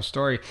terrible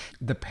story.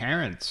 The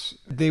parents,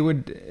 they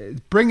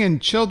would bring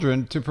in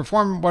children to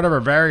perform whatever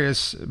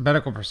various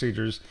medical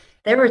procedures.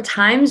 There were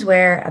times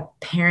where a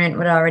parent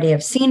would already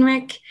have seen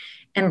Rick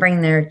and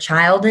bring their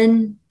child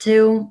in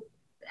to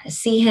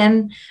see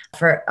him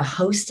for a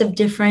host of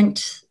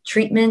different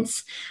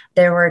treatments.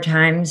 There were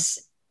times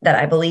that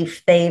I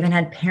believe they even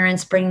had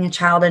parents bringing a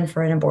child in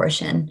for an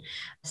abortion.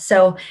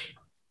 So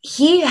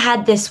he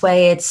had this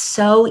way. It's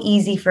so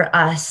easy for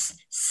us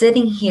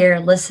sitting here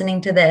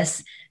listening to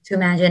this to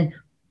imagine,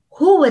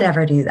 who would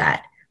ever do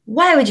that?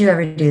 Why would you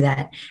ever do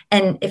that?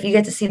 And if you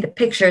get to see the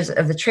pictures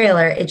of the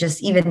trailer, it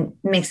just even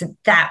makes it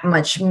that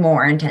much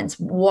more intense.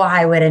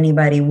 Why would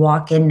anybody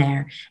walk in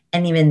there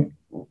and even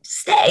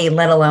stay,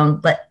 let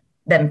alone let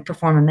them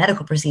perform a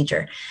medical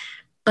procedure?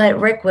 But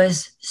Rick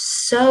was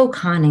so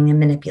cunning and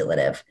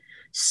manipulative,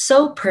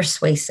 so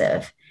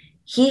persuasive.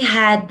 He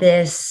had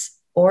this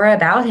aura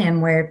about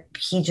him where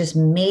he just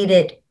made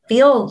it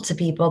feel to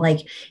people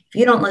like, if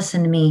you don't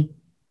listen to me,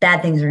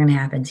 bad things are going to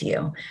happen to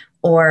you.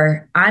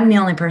 Or I'm the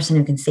only person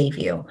who can save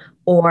you.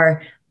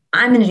 Or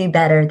I'm going to do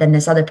better than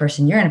this other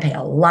person you're going to pay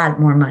a lot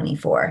more money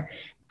for.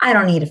 I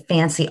don't need a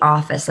fancy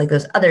office like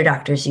those other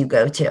doctors you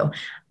go to.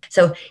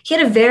 So he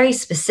had a very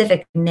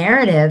specific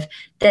narrative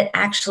that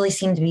actually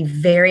seemed to be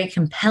very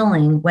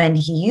compelling when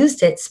he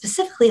used it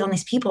specifically on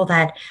these people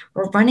that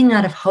were running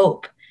out of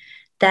hope,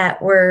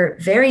 that were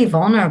very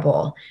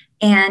vulnerable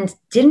and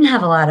didn't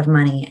have a lot of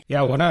money.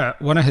 Yeah,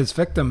 one of his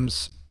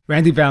victims,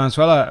 Randy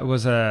Valenzuela,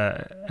 was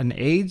an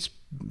AIDS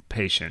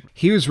patient.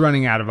 He was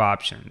running out of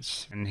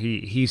options, and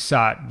he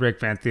sought Rick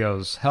Van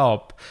Thiel's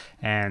help,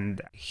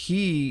 and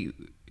he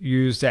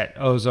used that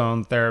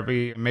ozone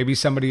therapy. Maybe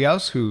somebody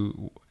else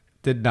who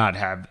did not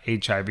have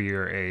HIV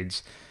or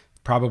AIDS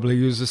probably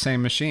used the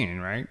same machine,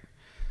 right?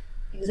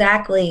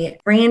 Exactly.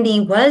 Randy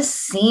was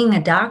seeing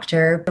a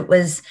doctor. It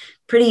was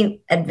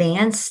pretty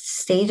advanced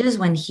stages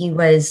when he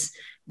was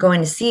going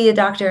to see a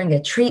doctor and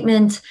get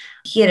treatment.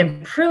 He had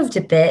improved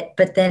a bit,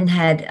 but then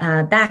had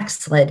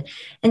backslid.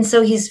 And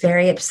so he's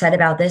very upset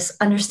about this,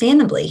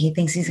 understandably. He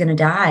thinks he's going to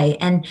die.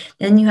 And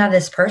then you have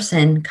this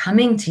person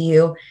coming to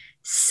you,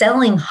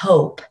 selling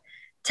hope,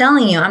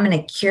 telling you, I'm going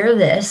to cure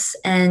this.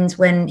 And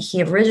when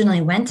he originally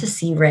went to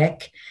see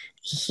Rick,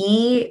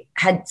 he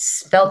had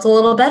felt a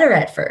little better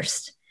at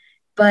first.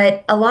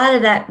 But a lot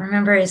of that,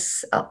 remember,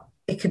 is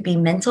it could be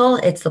mental.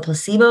 It's the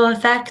placebo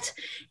effect.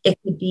 It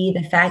could be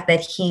the fact that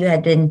he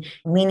had been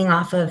weaning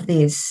off of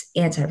these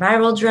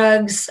antiviral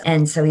drugs.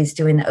 And so he's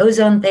doing the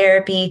ozone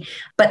therapy.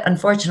 But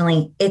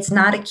unfortunately, it's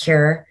not a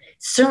cure.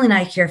 Certainly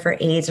not a cure for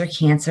AIDS or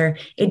cancer.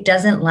 It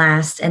doesn't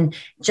last. And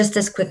just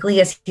as quickly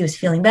as he was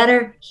feeling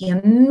better, he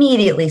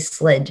immediately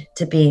slid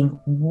to being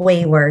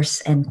way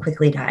worse and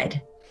quickly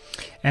died.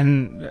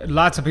 And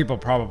lots of people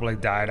probably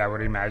died, I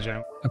would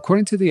imagine.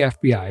 According to the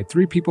FBI,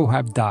 3 people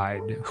have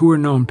died who were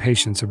known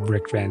patients of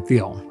Rick Van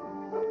Thiel.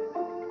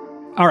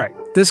 All right,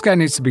 this guy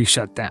needs to be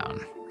shut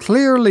down.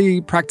 Clearly,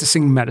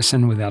 practicing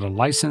medicine without a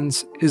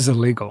license is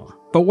illegal.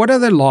 But what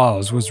other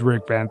laws was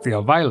Rick Van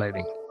Thiel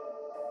violating?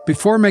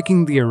 Before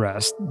making the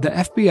arrest, the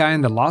FBI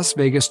and the Las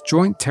Vegas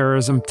Joint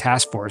Terrorism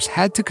Task Force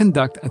had to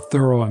conduct a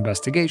thorough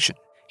investigation.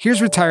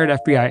 Here's retired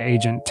FBI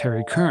agent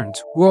Terry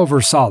Kearns, who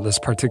oversaw this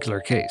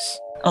particular case.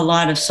 A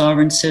lot of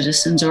sovereign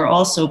citizens are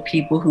also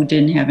people who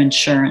didn't have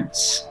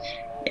insurance.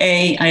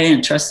 I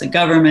didn't trust the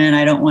government.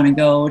 I don't want to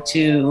go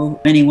to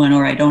anyone,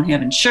 or I don't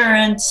have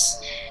insurance.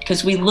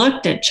 Because we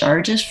looked at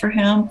charges for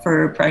him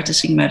for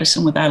practicing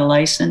medicine without a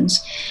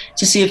license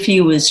to see if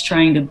he was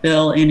trying to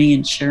bill any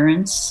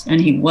insurance, and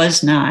he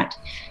was not.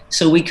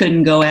 So we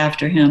couldn't go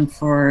after him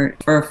for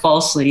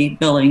falsely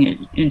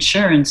billing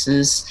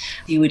insurances.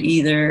 He would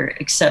either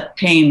accept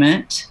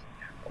payment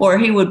or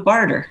he would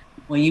barter.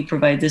 Well, you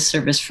provide this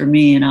service for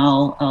me and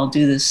I'll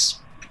do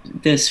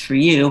this for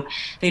you.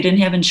 They didn't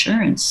have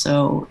insurance,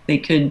 so they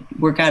could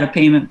work out a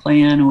payment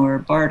plan or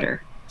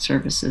barter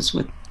services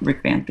with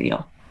Rick Van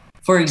Thiel.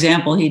 For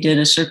example, he did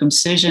a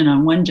circumcision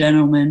on one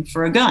gentleman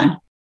for a gun.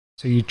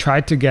 So you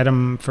tried to get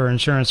him for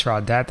insurance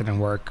fraud. That didn't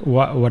work.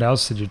 What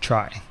else did you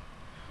try?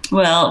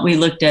 Well, we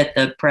looked at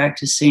the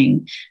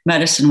practicing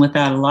medicine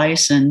without a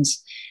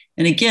license.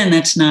 And again,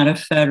 that's not a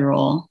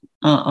federal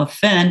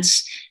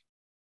offense.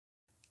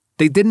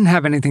 They didn't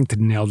have anything to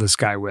nail this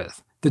guy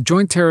with. The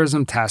Joint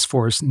Terrorism Task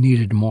Force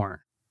needed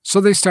more. So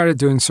they started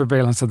doing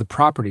surveillance of the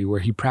property where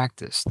he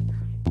practiced.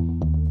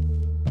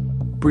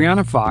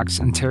 Brianna Fox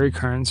and Terry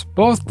Kearns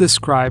both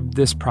described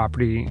this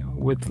property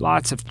with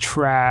lots of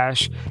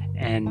trash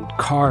and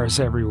cars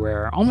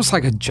everywhere, almost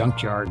like a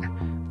junkyard.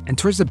 And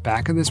towards the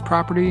back of this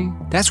property,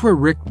 that's where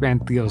Rick Van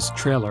Thiel's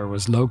trailer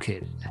was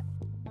located.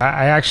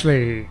 I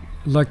actually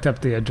looked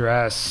up the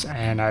address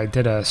and I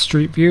did a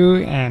street view,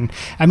 and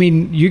I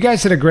mean, you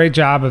guys did a great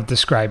job of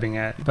describing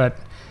it, but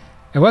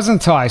it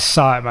wasn't until I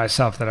saw it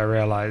myself that I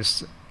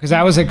realized, because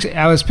I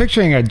was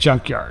picturing a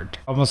junkyard,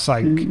 almost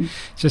like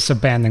just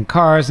abandoned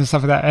cars and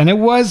stuff like that. And it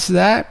was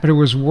that, but it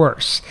was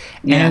worse.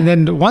 Yeah. And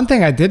then one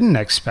thing I didn't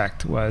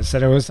expect was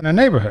that it was in a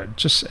neighborhood.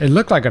 It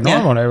looked like a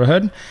normal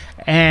neighborhood.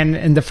 And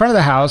in the front of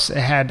the house, it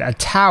had a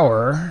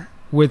tower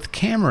with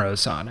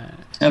cameras on it.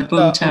 A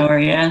boom tower,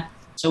 yeah.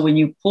 So when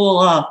you pull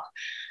up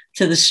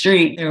to the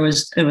street, it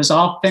was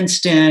all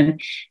fenced in.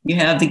 You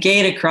have the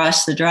gate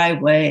across the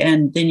driveway,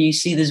 and then you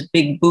see this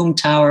big boom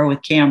tower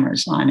with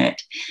cameras on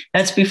it.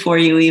 That's before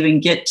you even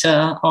get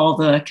to all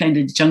the kind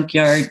of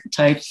junkyard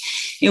type.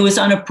 It was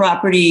on a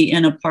property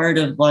in a part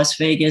of Las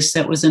Vegas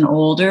that was an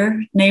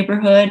older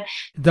neighborhood.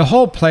 The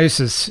whole place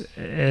is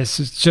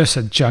just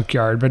a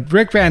junkyard, but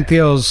Rick Van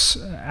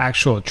Thiel's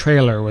actual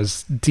trailer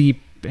was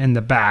deep in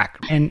the back.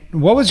 And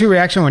what was your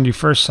reaction when you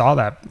first saw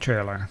that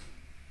trailer?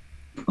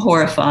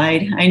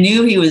 Horrified. I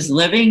knew he was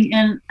living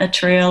in a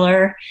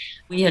trailer.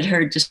 We had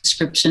heard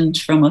descriptions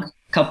from a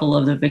couple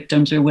of the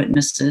victims or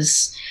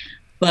witnesses,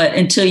 but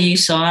until you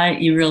saw it,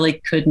 you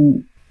really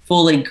couldn't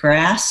fully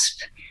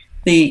grasp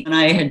and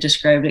I had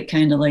described it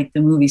kind of like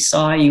the movie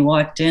Saw. You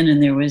walked in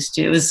and it was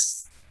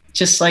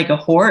just like a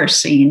horror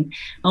scene,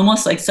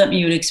 almost like something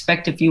you would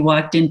expect if you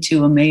walked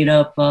into a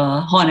made-up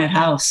haunted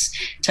house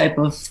type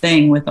of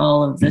thing with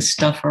all of this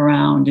stuff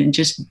around and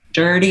just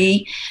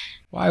dirty.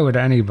 Why would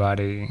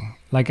anybody,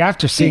 like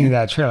after seeing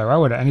that trailer, why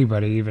would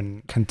anybody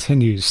even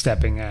continue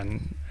stepping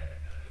in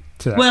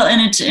to that? Well,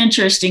 and it's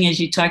interesting as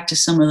you talk to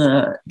some of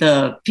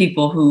the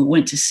people who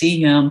went to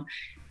see him,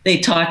 they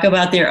talk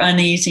about their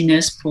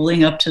uneasiness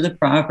pulling up to the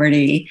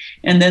property,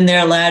 and then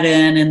they're let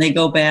in and they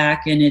go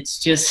back and it's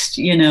just,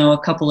 a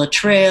couple of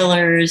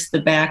trailers,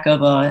 the back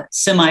of a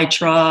semi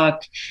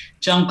truck,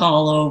 junk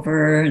all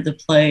over the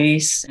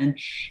place. And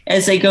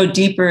as they go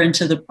deeper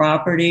into the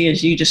property,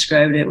 as you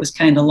described, it was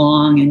kind of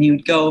long, and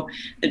you'd go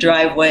the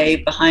driveway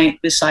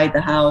beside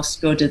the house,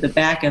 go to the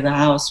back of the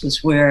house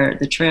was where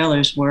the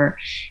trailers were.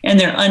 And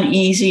their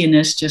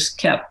uneasiness just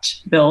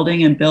kept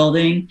building and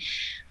building.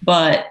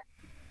 But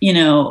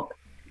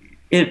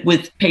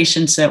with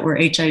patients that were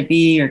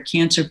HIV or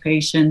cancer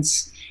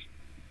patients,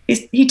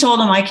 he told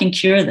them, I can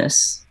cure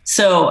this.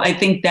 So I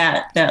think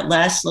that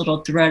last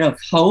little thread of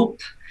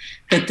hope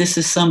that this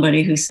is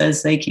somebody who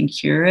says they can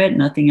cure it,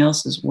 nothing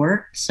else has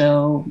worked,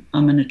 so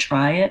I'm going to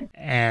try it.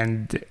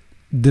 And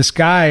this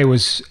guy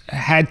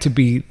had to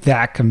be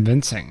that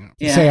convincing.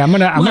 Yeah. Say, I'm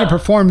gonna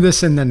perform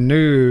this in the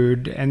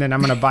nude, and then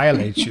I'm gonna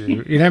violate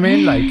you. You know what I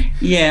mean?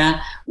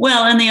 Yeah.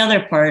 Well, and the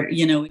other part,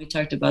 we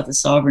talked about the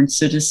sovereign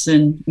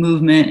citizen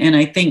movement, and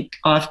I think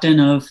often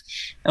of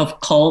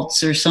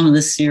cults or some of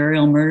the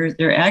serial murders,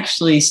 they're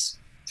actually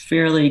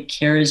fairly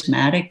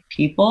charismatic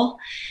people.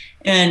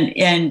 And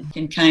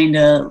can kind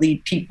of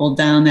lead people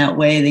down that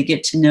way. They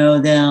get to know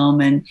them,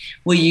 and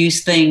we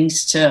use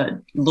things to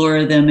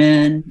lure them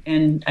in.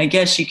 And I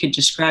guess you could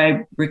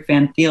describe Rick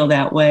Van Thiel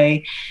that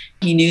way.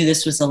 He knew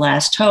this was the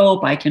last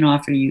hope. I can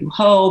offer you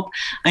hope.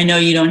 I know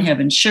you don't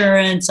have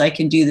insurance. I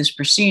can do this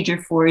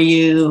procedure for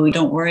you.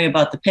 Don't worry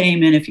about the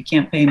payment if you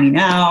can't pay me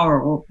now,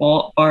 or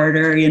we'll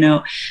barter.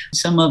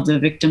 Some of the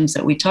victims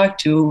that we talked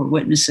to were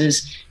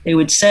witnesses. They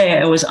would say,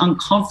 I was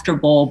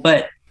uncomfortable,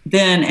 but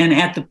then, and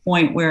at the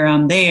point where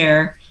I'm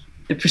there,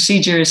 the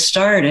procedure has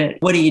started.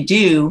 What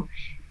do?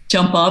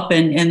 Jump up,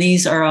 and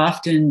these are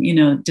often,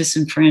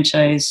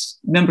 disenfranchised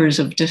members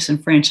of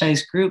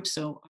disenfranchised groups.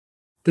 So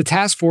the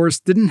task force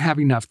didn't have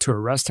enough to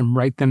arrest him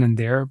right then and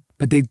there,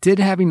 but they did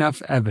have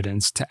enough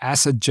evidence to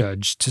ask a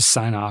judge to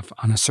sign off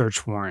on a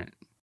search warrant.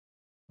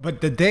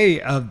 But the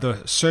day of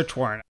the search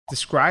warrant,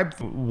 describe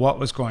what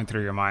was going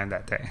through your mind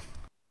that day.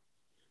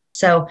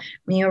 So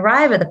when you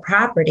arrive at the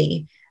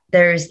property,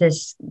 there's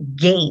this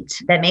gate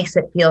that makes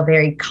it feel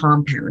very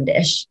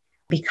compoundish.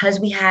 Because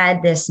we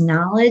had this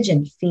knowledge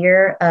and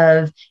fear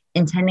of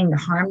intending to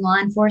harm law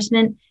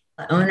enforcement,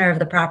 the owner of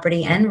the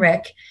property and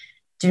Rick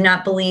do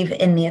not believe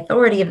in the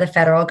authority of the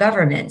federal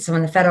government. So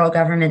when the federal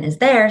government is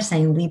there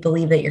saying, we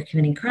believe that you're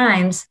committing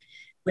crimes,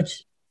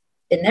 which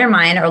in their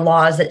mind are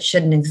laws that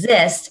shouldn't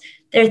exist,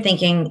 they're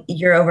thinking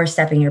you're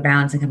overstepping your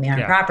bounds and coming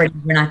on our property.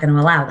 We're not going to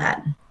allow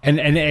that. And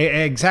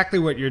exactly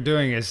what you're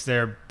doing is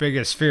their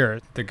biggest fear,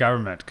 the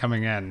government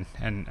coming in.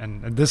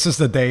 And this is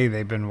the day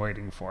they've been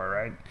waiting for,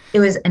 right? It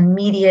was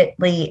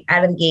immediately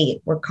out of the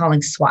gate, we're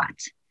calling SWAT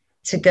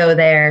to go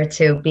there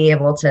to be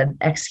able to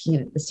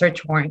execute the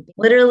search warrant.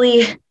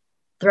 Literally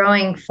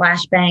throwing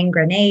flashbang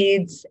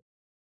grenades.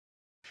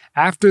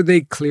 After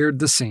they cleared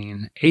the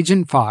scene,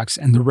 Agent Fox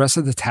and the rest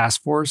of the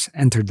task force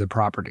entered the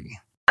property.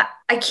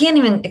 I can't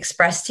even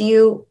express to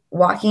you,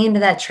 walking into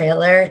that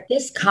trailer,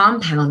 this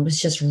compound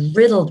was just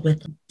riddled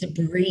with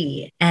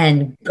debris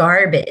and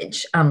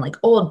garbage, like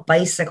old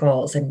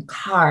bicycles and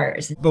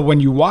cars. But when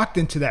you walked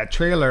into that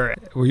trailer,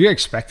 were you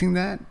expecting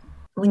that?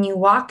 When you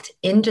walked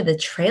into the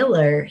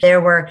trailer,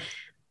 there were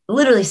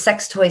literally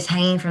sex toys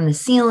hanging from the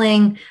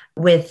ceiling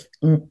with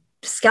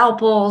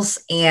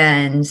scalpels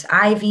and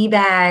IV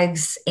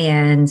bags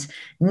and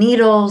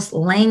needles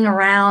laying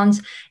around.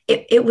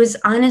 It was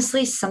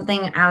honestly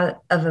something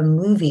out of a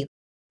movie.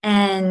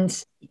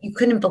 And you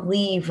couldn't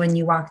believe when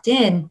you walked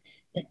in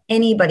that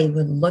anybody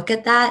would look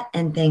at that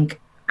and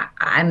think,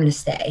 I'm going to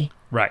stay.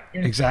 Right,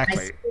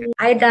 exactly.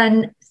 I had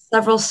done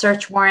several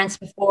search warrants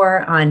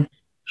before on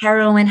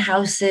heroin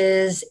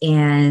houses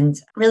and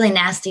really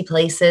nasty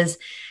places.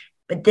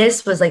 But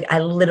this was like,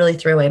 I literally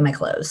threw away my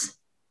clothes.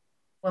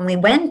 When we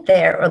went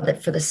there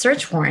for the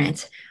search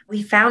warrant,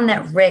 we found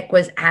that Rick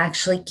was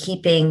actually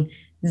keeping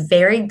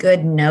very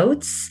good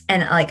notes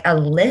and like a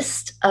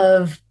list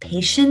of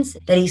patients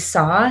that he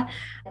saw.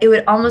 It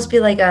would almost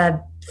be like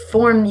a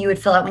form you would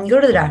fill out when you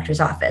go to the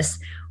doctor's office.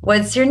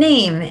 What's your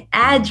name,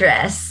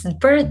 address,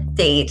 birth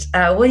date?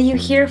 What are you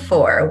here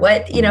for?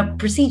 What,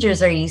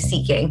 procedures are you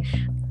seeking?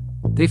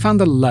 They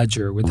found a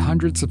ledger with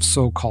hundreds of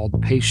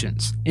so-called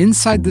patients.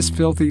 Inside this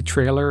filthy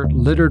trailer,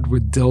 littered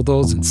with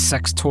dildos and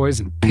sex toys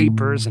and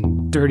papers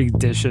and dirty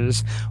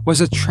dishes,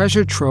 was a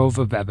treasure trove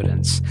of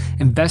evidence.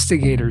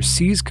 Investigators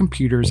seized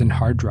computers and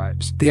hard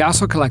drives. They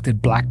also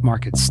collected black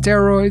market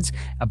steroids,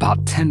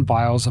 about 10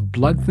 vials of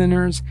blood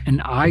thinners,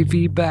 and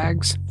IV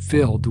bags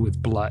filled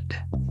with blood.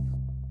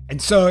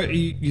 And so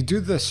you do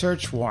the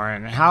search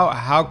warrant.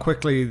 How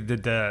quickly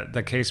did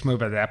the case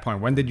move at that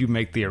point? When did you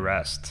make the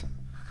arrest?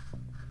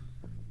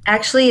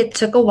 Actually, it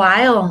took a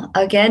while,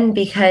 again,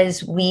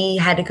 because we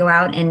had to go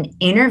out and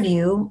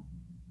interview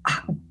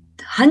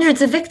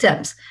hundreds of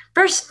victims.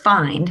 First,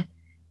 find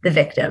the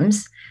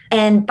victims.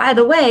 And by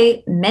the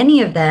way,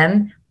 many of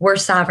them were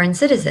sovereign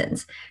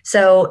citizens.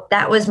 So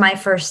that was my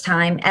first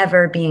time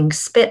ever being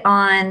spit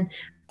on,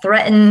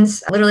 threatened,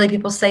 literally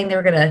people saying they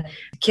were going to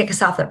kick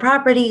us off their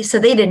property. So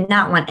they did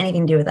not want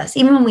anything to do with us.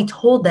 Even when we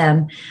told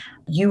them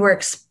you were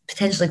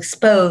potentially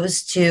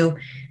exposed to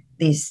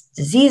these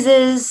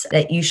diseases,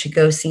 that you should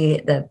go see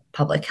the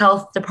public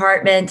health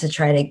department to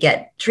try to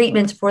get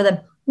treatments for them.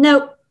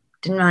 Nope,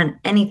 didn't want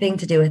anything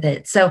to do with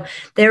it. So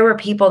there were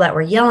people that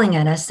were yelling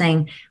at us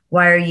saying,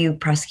 why are you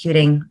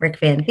prosecuting Rick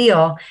Van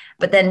Thiel?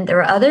 But then there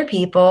were other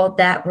people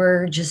that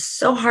were just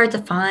so hard to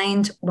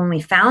find. When we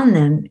found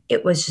them,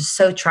 it was just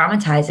so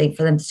traumatizing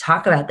for them to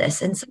talk about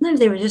this. And sometimes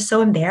they were just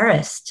so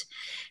embarrassed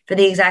for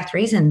the exact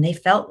reason. They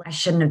felt I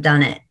shouldn't have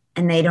done it,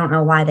 and they don't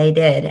know why they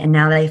did. And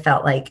now they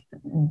felt like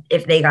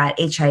if they got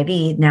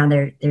HIV, now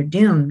they're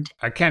doomed.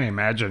 I can't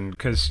imagine,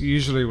 because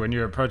usually when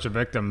you approach a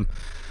victim,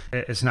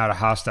 it's not a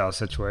hostile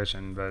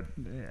situation, but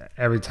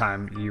every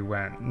time you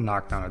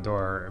knocked on a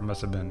door, it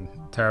must have been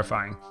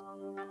terrifying.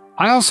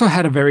 I also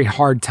had a very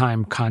hard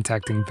time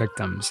contacting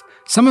victims.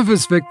 Some of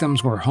his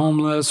victims were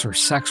homeless or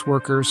sex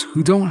workers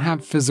who don't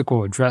have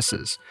physical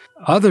addresses.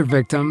 Other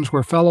victims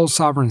were fellow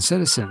sovereign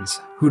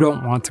citizens who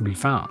don't want to be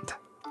found.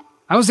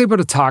 I was able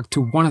to talk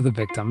to one of the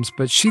victims,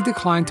 but she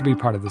declined to be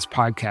part of this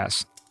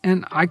podcast,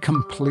 and I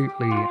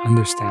completely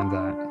understand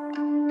that.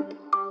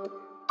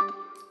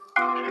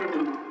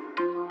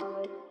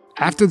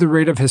 After the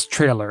raid of his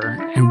trailer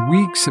and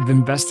weeks of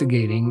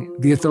investigating,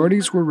 the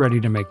authorities were ready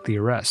to make the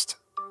arrest.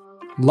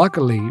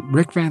 Luckily,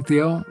 Rick Van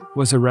Thiel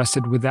was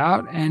arrested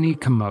without any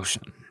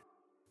commotion.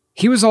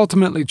 He was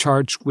ultimately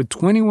charged with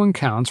 21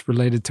 counts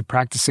related to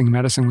practicing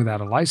medicine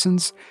without a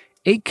license,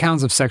 8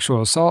 counts of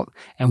sexual assault,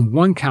 and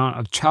 1 count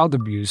of child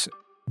abuse.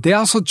 They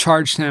also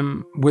charged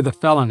him with a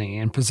felony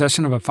in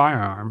possession of a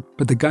firearm,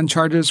 but the gun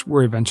charges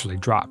were eventually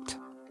dropped.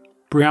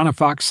 Brianna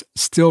Fox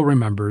still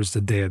remembers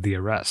the day of the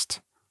arrest.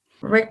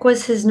 Rick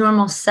was his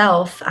normal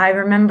self. I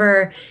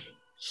remember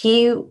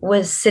he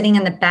was sitting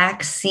in the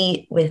back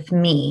seat with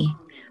me.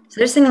 So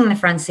they're sitting in the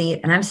front seat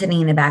and I'm sitting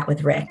in the back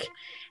with Rick.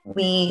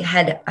 We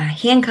had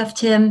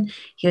handcuffed him.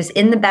 He was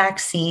in the back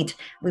seat.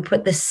 We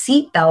put the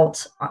seat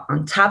belt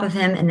on top of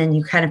him, and then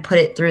you kind of put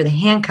it through the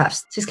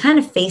handcuffs. So he's kind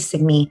of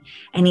facing me,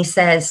 and he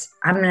says,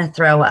 I'm going to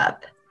throw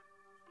up.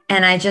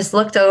 And I just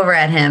looked over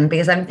at him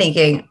because I'm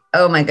thinking,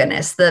 oh my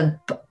goodness, the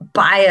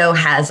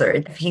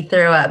biohazard if he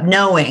threw up,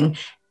 knowing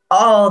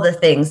all the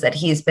things that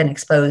he's been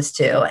exposed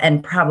to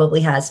and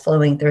probably has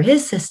flowing through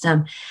his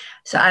system.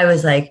 So I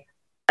was like,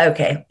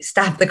 okay,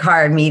 stop the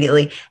car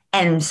immediately.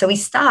 And so we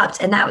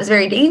stopped, and that was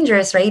very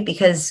dangerous, right?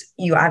 Because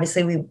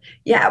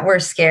we're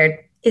scared.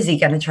 Is he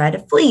going to try to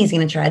flee? Is he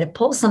going to try to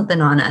pull something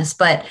on us?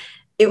 But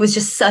it was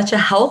just such a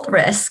health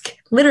risk,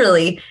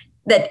 literally,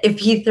 that if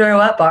he threw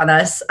up on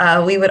us,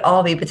 we would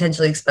all be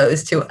potentially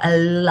exposed to a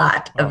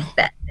lot of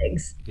bad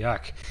things.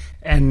 Yuck.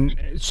 And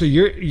so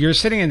you're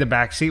sitting in the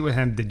back seat with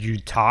him. Did you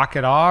talk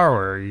at all,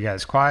 or are you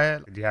guys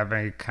quiet? Do you have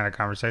any kind of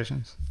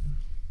conversations?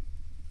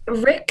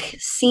 Rick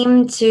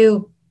seemed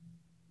to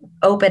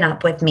open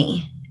up with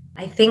me.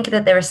 I think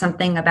that there was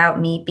something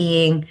about me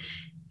being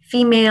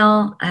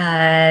female,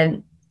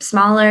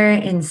 smaller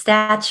in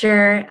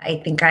stature.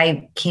 I think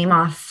I came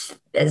off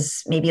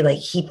as maybe like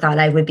he thought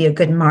I would be a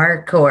good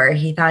mark, or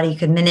he thought he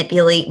could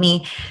manipulate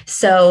me.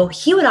 So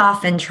he would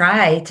often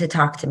try to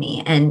talk to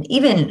me and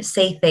even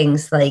say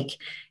things like,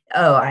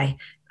 oh, I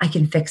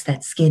can fix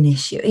that skin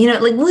issue,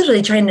 like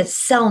literally trying to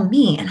sell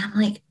me. And I'm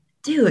like,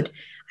 dude,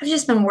 I've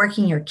just been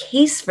working your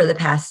case for the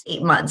past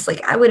 8 months.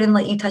 Like, I wouldn't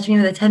let you touch me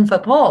with a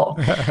 10-foot pole.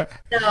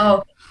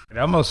 So it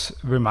almost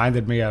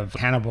reminded me of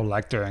Hannibal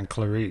Lecter and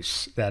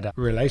Clarice, that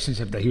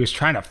relationship that he was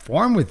trying to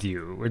form with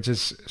you, which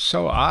is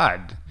so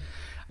odd.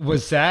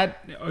 Was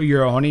that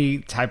your only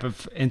type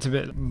of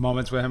intimate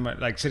moments with him,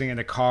 like sitting in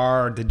the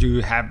car, or did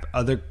you have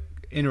other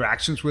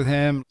interactions with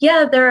him?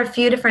 Yeah, there are a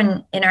few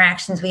different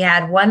interactions we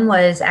had. One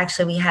was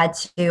actually we had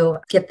to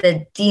get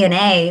the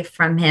DNA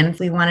from him.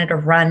 We wanted to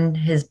run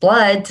his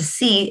blood to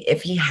see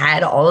if he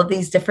had all of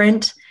these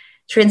different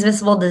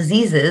transmissible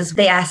diseases.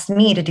 They asked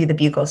me to do the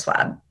buccal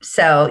swab.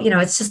 So,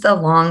 it's just a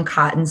long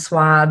cotton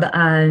swab.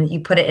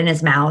 You put it in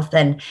his mouth,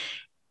 and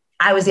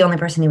I was the only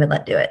person he would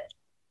let do it.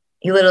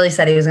 He literally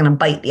said he was going to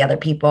bite the other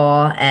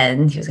people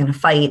and he was going to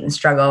fight and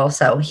struggle.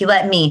 So he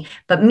let me.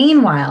 But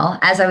meanwhile,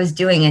 as I was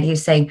doing it, he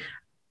was saying,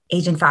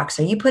 Agent Fox,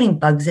 are you putting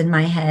bugs in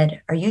my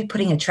head? Are you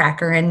putting a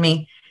tracker in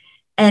me?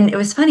 And it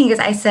was funny because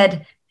I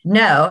said,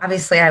 no,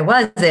 obviously I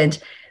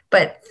wasn't.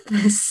 But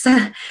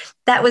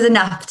that was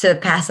enough to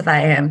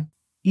pacify him.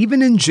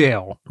 Even in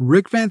jail,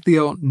 Rick Van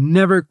Thiel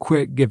never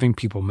quit giving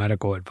people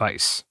medical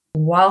advice.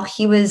 While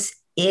he was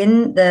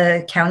in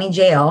the county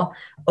jail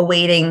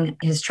awaiting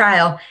his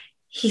trial,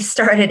 he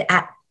started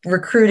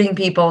recruiting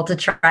people to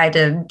try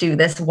to do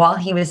this while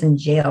he was in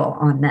jail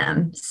on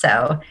them.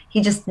 So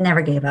he just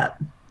never gave up.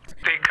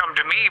 They come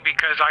to me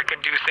because I can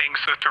do things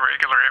that the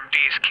regular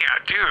MDs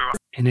can't do.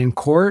 And in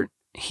court,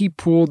 He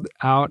pulled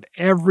out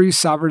every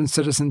sovereign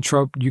citizen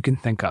trope you can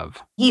think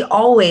of. He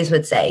always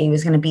would say he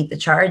was going to beat the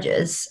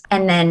charges.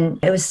 And then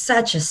it was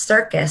such a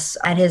circus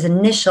at his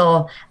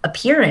initial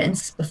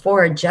appearance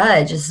before a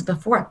judge. This is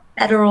before a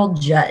federal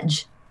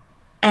judge.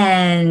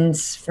 And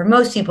for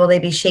most people,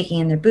 they'd be shaking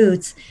in their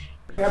boots.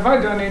 Have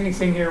I done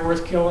anything here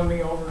worth killing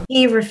me over?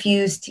 He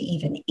refused to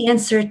even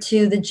answer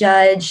to the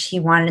judge. He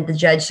wanted the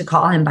judge to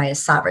call him by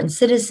his sovereign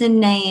citizen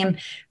name.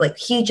 Like,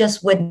 he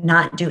just would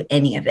not do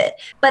any of it.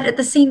 But at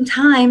the same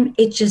time,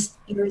 it just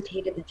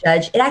irritated the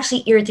judge. It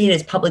actually irritated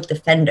his public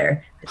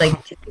defender. Like,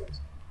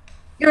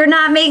 you're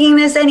not making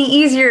this any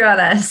easier on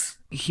us.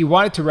 He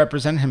wanted to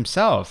represent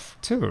himself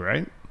too,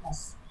 right?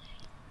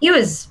 He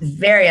was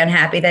very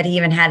unhappy that he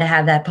even had to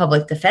have that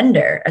public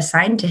defender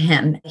assigned to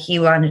him. He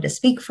wanted to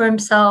speak for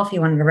himself. He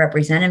wanted to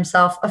represent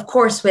himself, of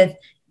course, with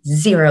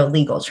zero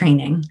legal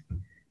training.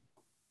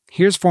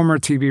 Here's former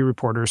TV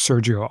reporter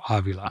Sergio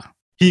Avila.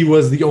 He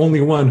was the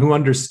only one who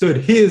understood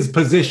his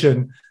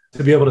position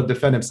to be able to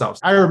defend himself.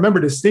 I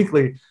remember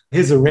distinctly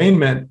his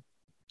arraignment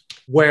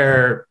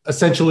where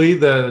essentially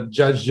the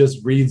judge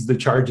just reads the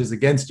charges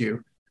against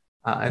you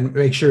and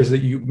make sure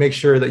that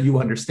you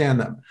understand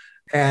them.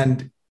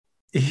 And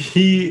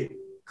he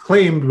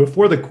claimed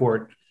before the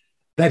court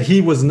that he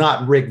was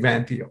not Rick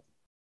Van Thiel.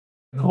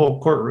 The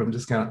whole courtroom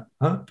just kind of,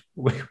 huh?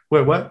 Wait,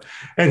 what?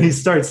 And he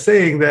starts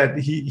saying that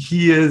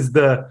he is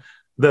the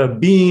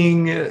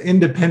being,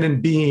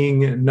 independent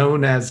being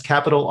known as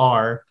capital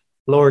R,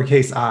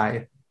 lowercase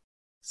I,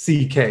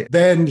 CK.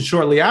 Then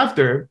shortly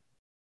after,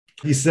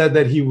 he said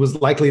that he was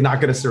likely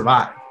not going to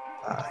survive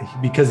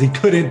because he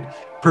couldn't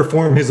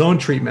perform his own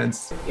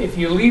treatments. If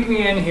you leave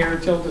me in here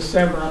till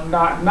December, I'm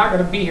not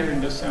going to be here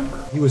in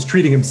December. He was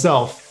treating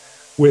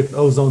himself with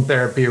ozone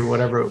therapy or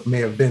whatever it may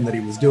have been that he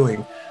was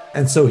doing.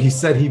 And so he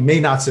said he may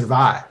not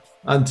survive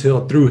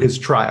until through his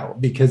trial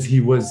because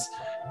he was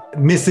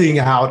missing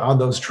out on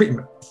those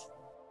treatments.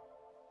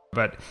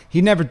 But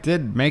he never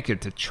did make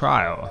it to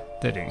trial,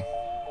 did he?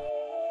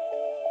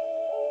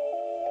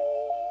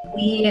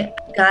 We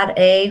got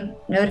a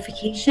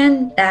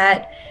notification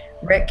that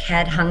Rick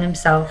had hung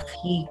himself.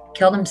 He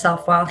killed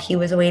himself while he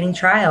was awaiting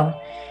trial.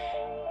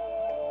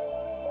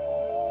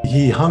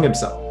 He hung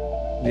himself.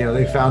 You know,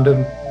 they found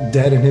him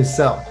dead in his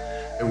cell.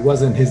 It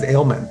wasn't his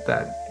ailment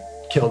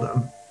that killed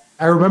him.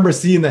 I remember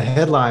seeing the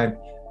headline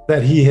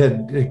that he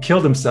had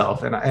killed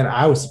himself, and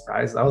I was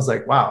surprised. I was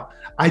like, wow.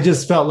 I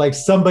just felt like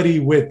somebody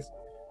with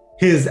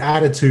his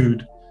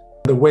attitude,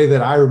 the way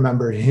that I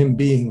remember him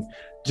being,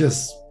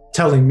 just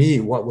telling me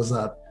what was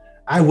up.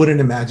 I wouldn't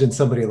imagine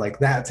somebody like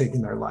that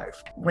taking their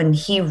life. When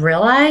he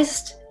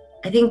realized,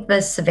 I think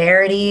the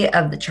severity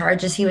of the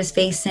charges he was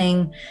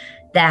facing,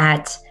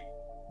 that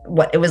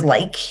what it was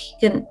like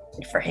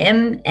for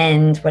him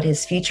and what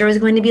his future was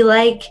going to be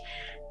like,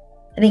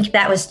 I think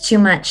that was too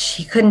much.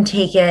 He couldn't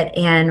take it.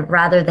 And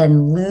rather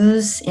than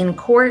lose in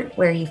court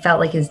where he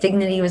felt like his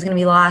dignity was going to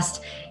be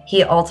lost,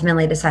 he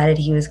ultimately decided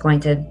he was going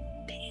to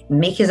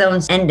make his own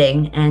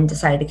ending and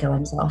decided to kill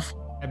himself.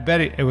 I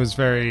bet it was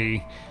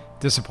very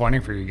disappointing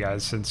for you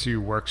guys since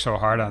you worked so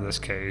hard on this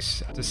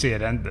case to see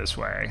it end this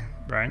way,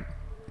 right?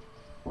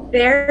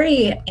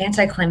 Very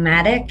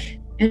anticlimactic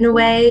in a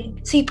way.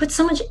 So you put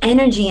so much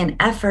energy and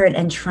effort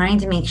and trying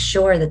to make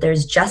sure that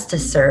there's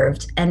justice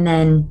served. And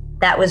then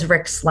that was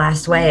Rick's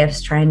last way of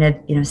trying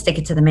to, stick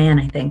it to the man,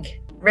 I think.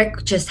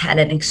 Rick just had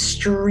an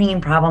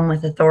extreme problem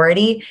with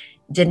authority,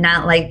 did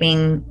not like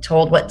being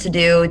told what to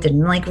do,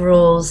 didn't like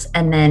rules,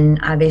 and then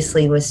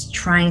obviously was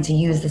trying to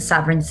use the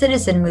sovereign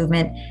citizen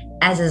movement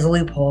as his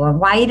loophole on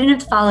why he didn't have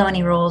to follow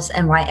any rules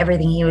and why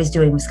everything he was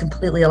doing was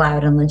completely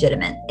allowed and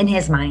legitimate in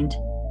his mind.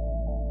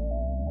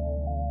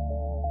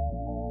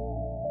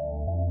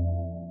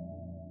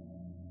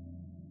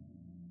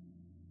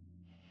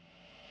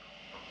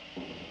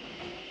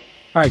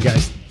 All right,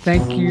 guys,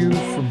 thank you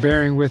for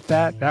bearing with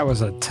that. That was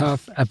a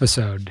tough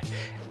episode.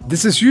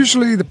 This is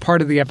usually the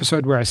part of the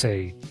episode where I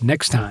say,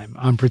 next time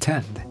on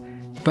Pretend.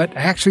 But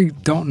I actually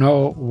don't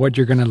know what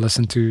you're going to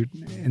listen to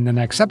in the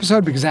next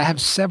episode because I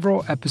have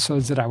several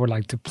episodes that I would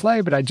like to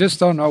play, but I just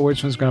don't know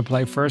which one's going to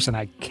play first, and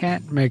I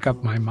can't make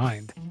up my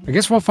mind. I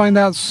guess we'll find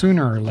out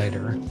sooner or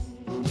later.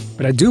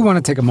 But I do want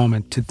to take a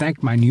moment to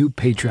thank my new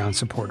Patreon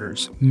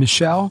supporters,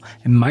 Michelle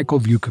and Michael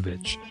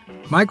Vukovic.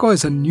 Michael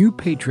is a new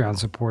Patreon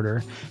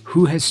supporter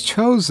who has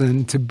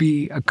chosen to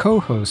be a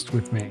co-host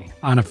with me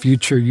on a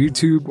future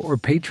YouTube or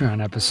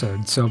Patreon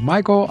episode. So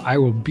Michael, I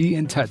will be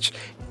in touch.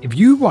 If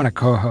you want to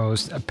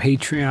co-host a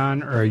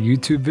Patreon or a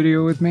YouTube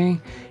video with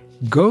me,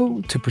 go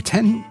to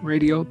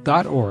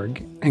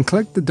pretendradio.org and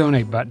click the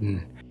donate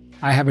button.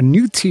 I have a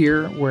new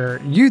tier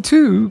where you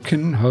too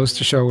can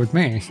host a show with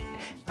me.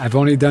 I've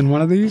only done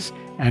one of these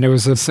and it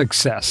was a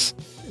success.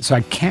 So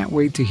I can't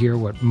wait to hear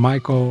what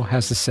Michael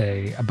has to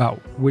say about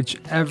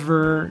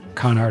whichever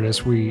con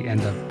artist we end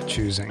up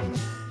choosing.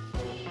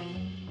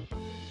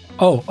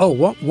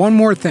 One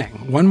more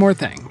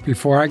thing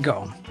before I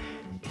go.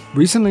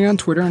 Recently on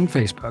Twitter and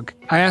Facebook,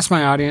 I asked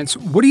my audience,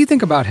 what do you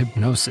think about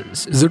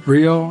hypnosis? Is it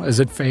real? Is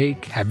it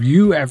fake? Have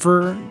you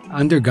ever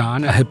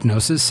undergone a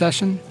hypnosis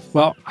session?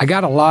 Well, I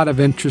got a lot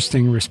of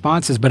interesting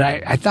responses, but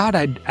I thought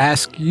I'd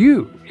ask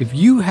you, if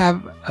you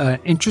have an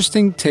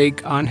interesting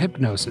take on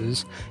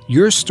hypnosis,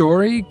 your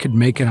story could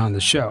make it on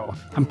the show.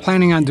 I'm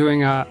planning on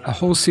doing a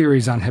whole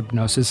series on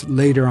hypnosis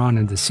later on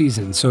in the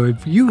season, so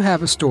if you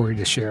have a story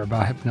to share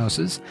about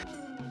hypnosis,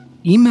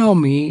 email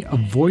me a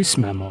voice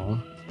memo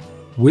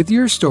with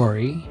your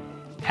story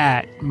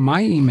at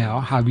my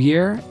email,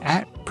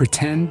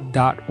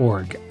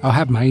 javier@pretend.org. I'll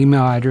have my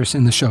email address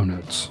in the show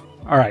notes.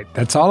 All right,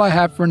 that's all I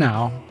have for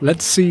now.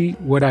 Let's see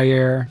what I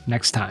air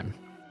next time.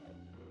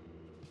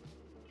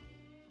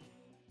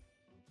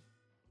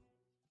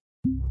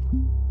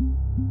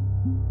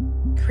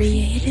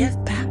 Creative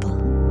Babble.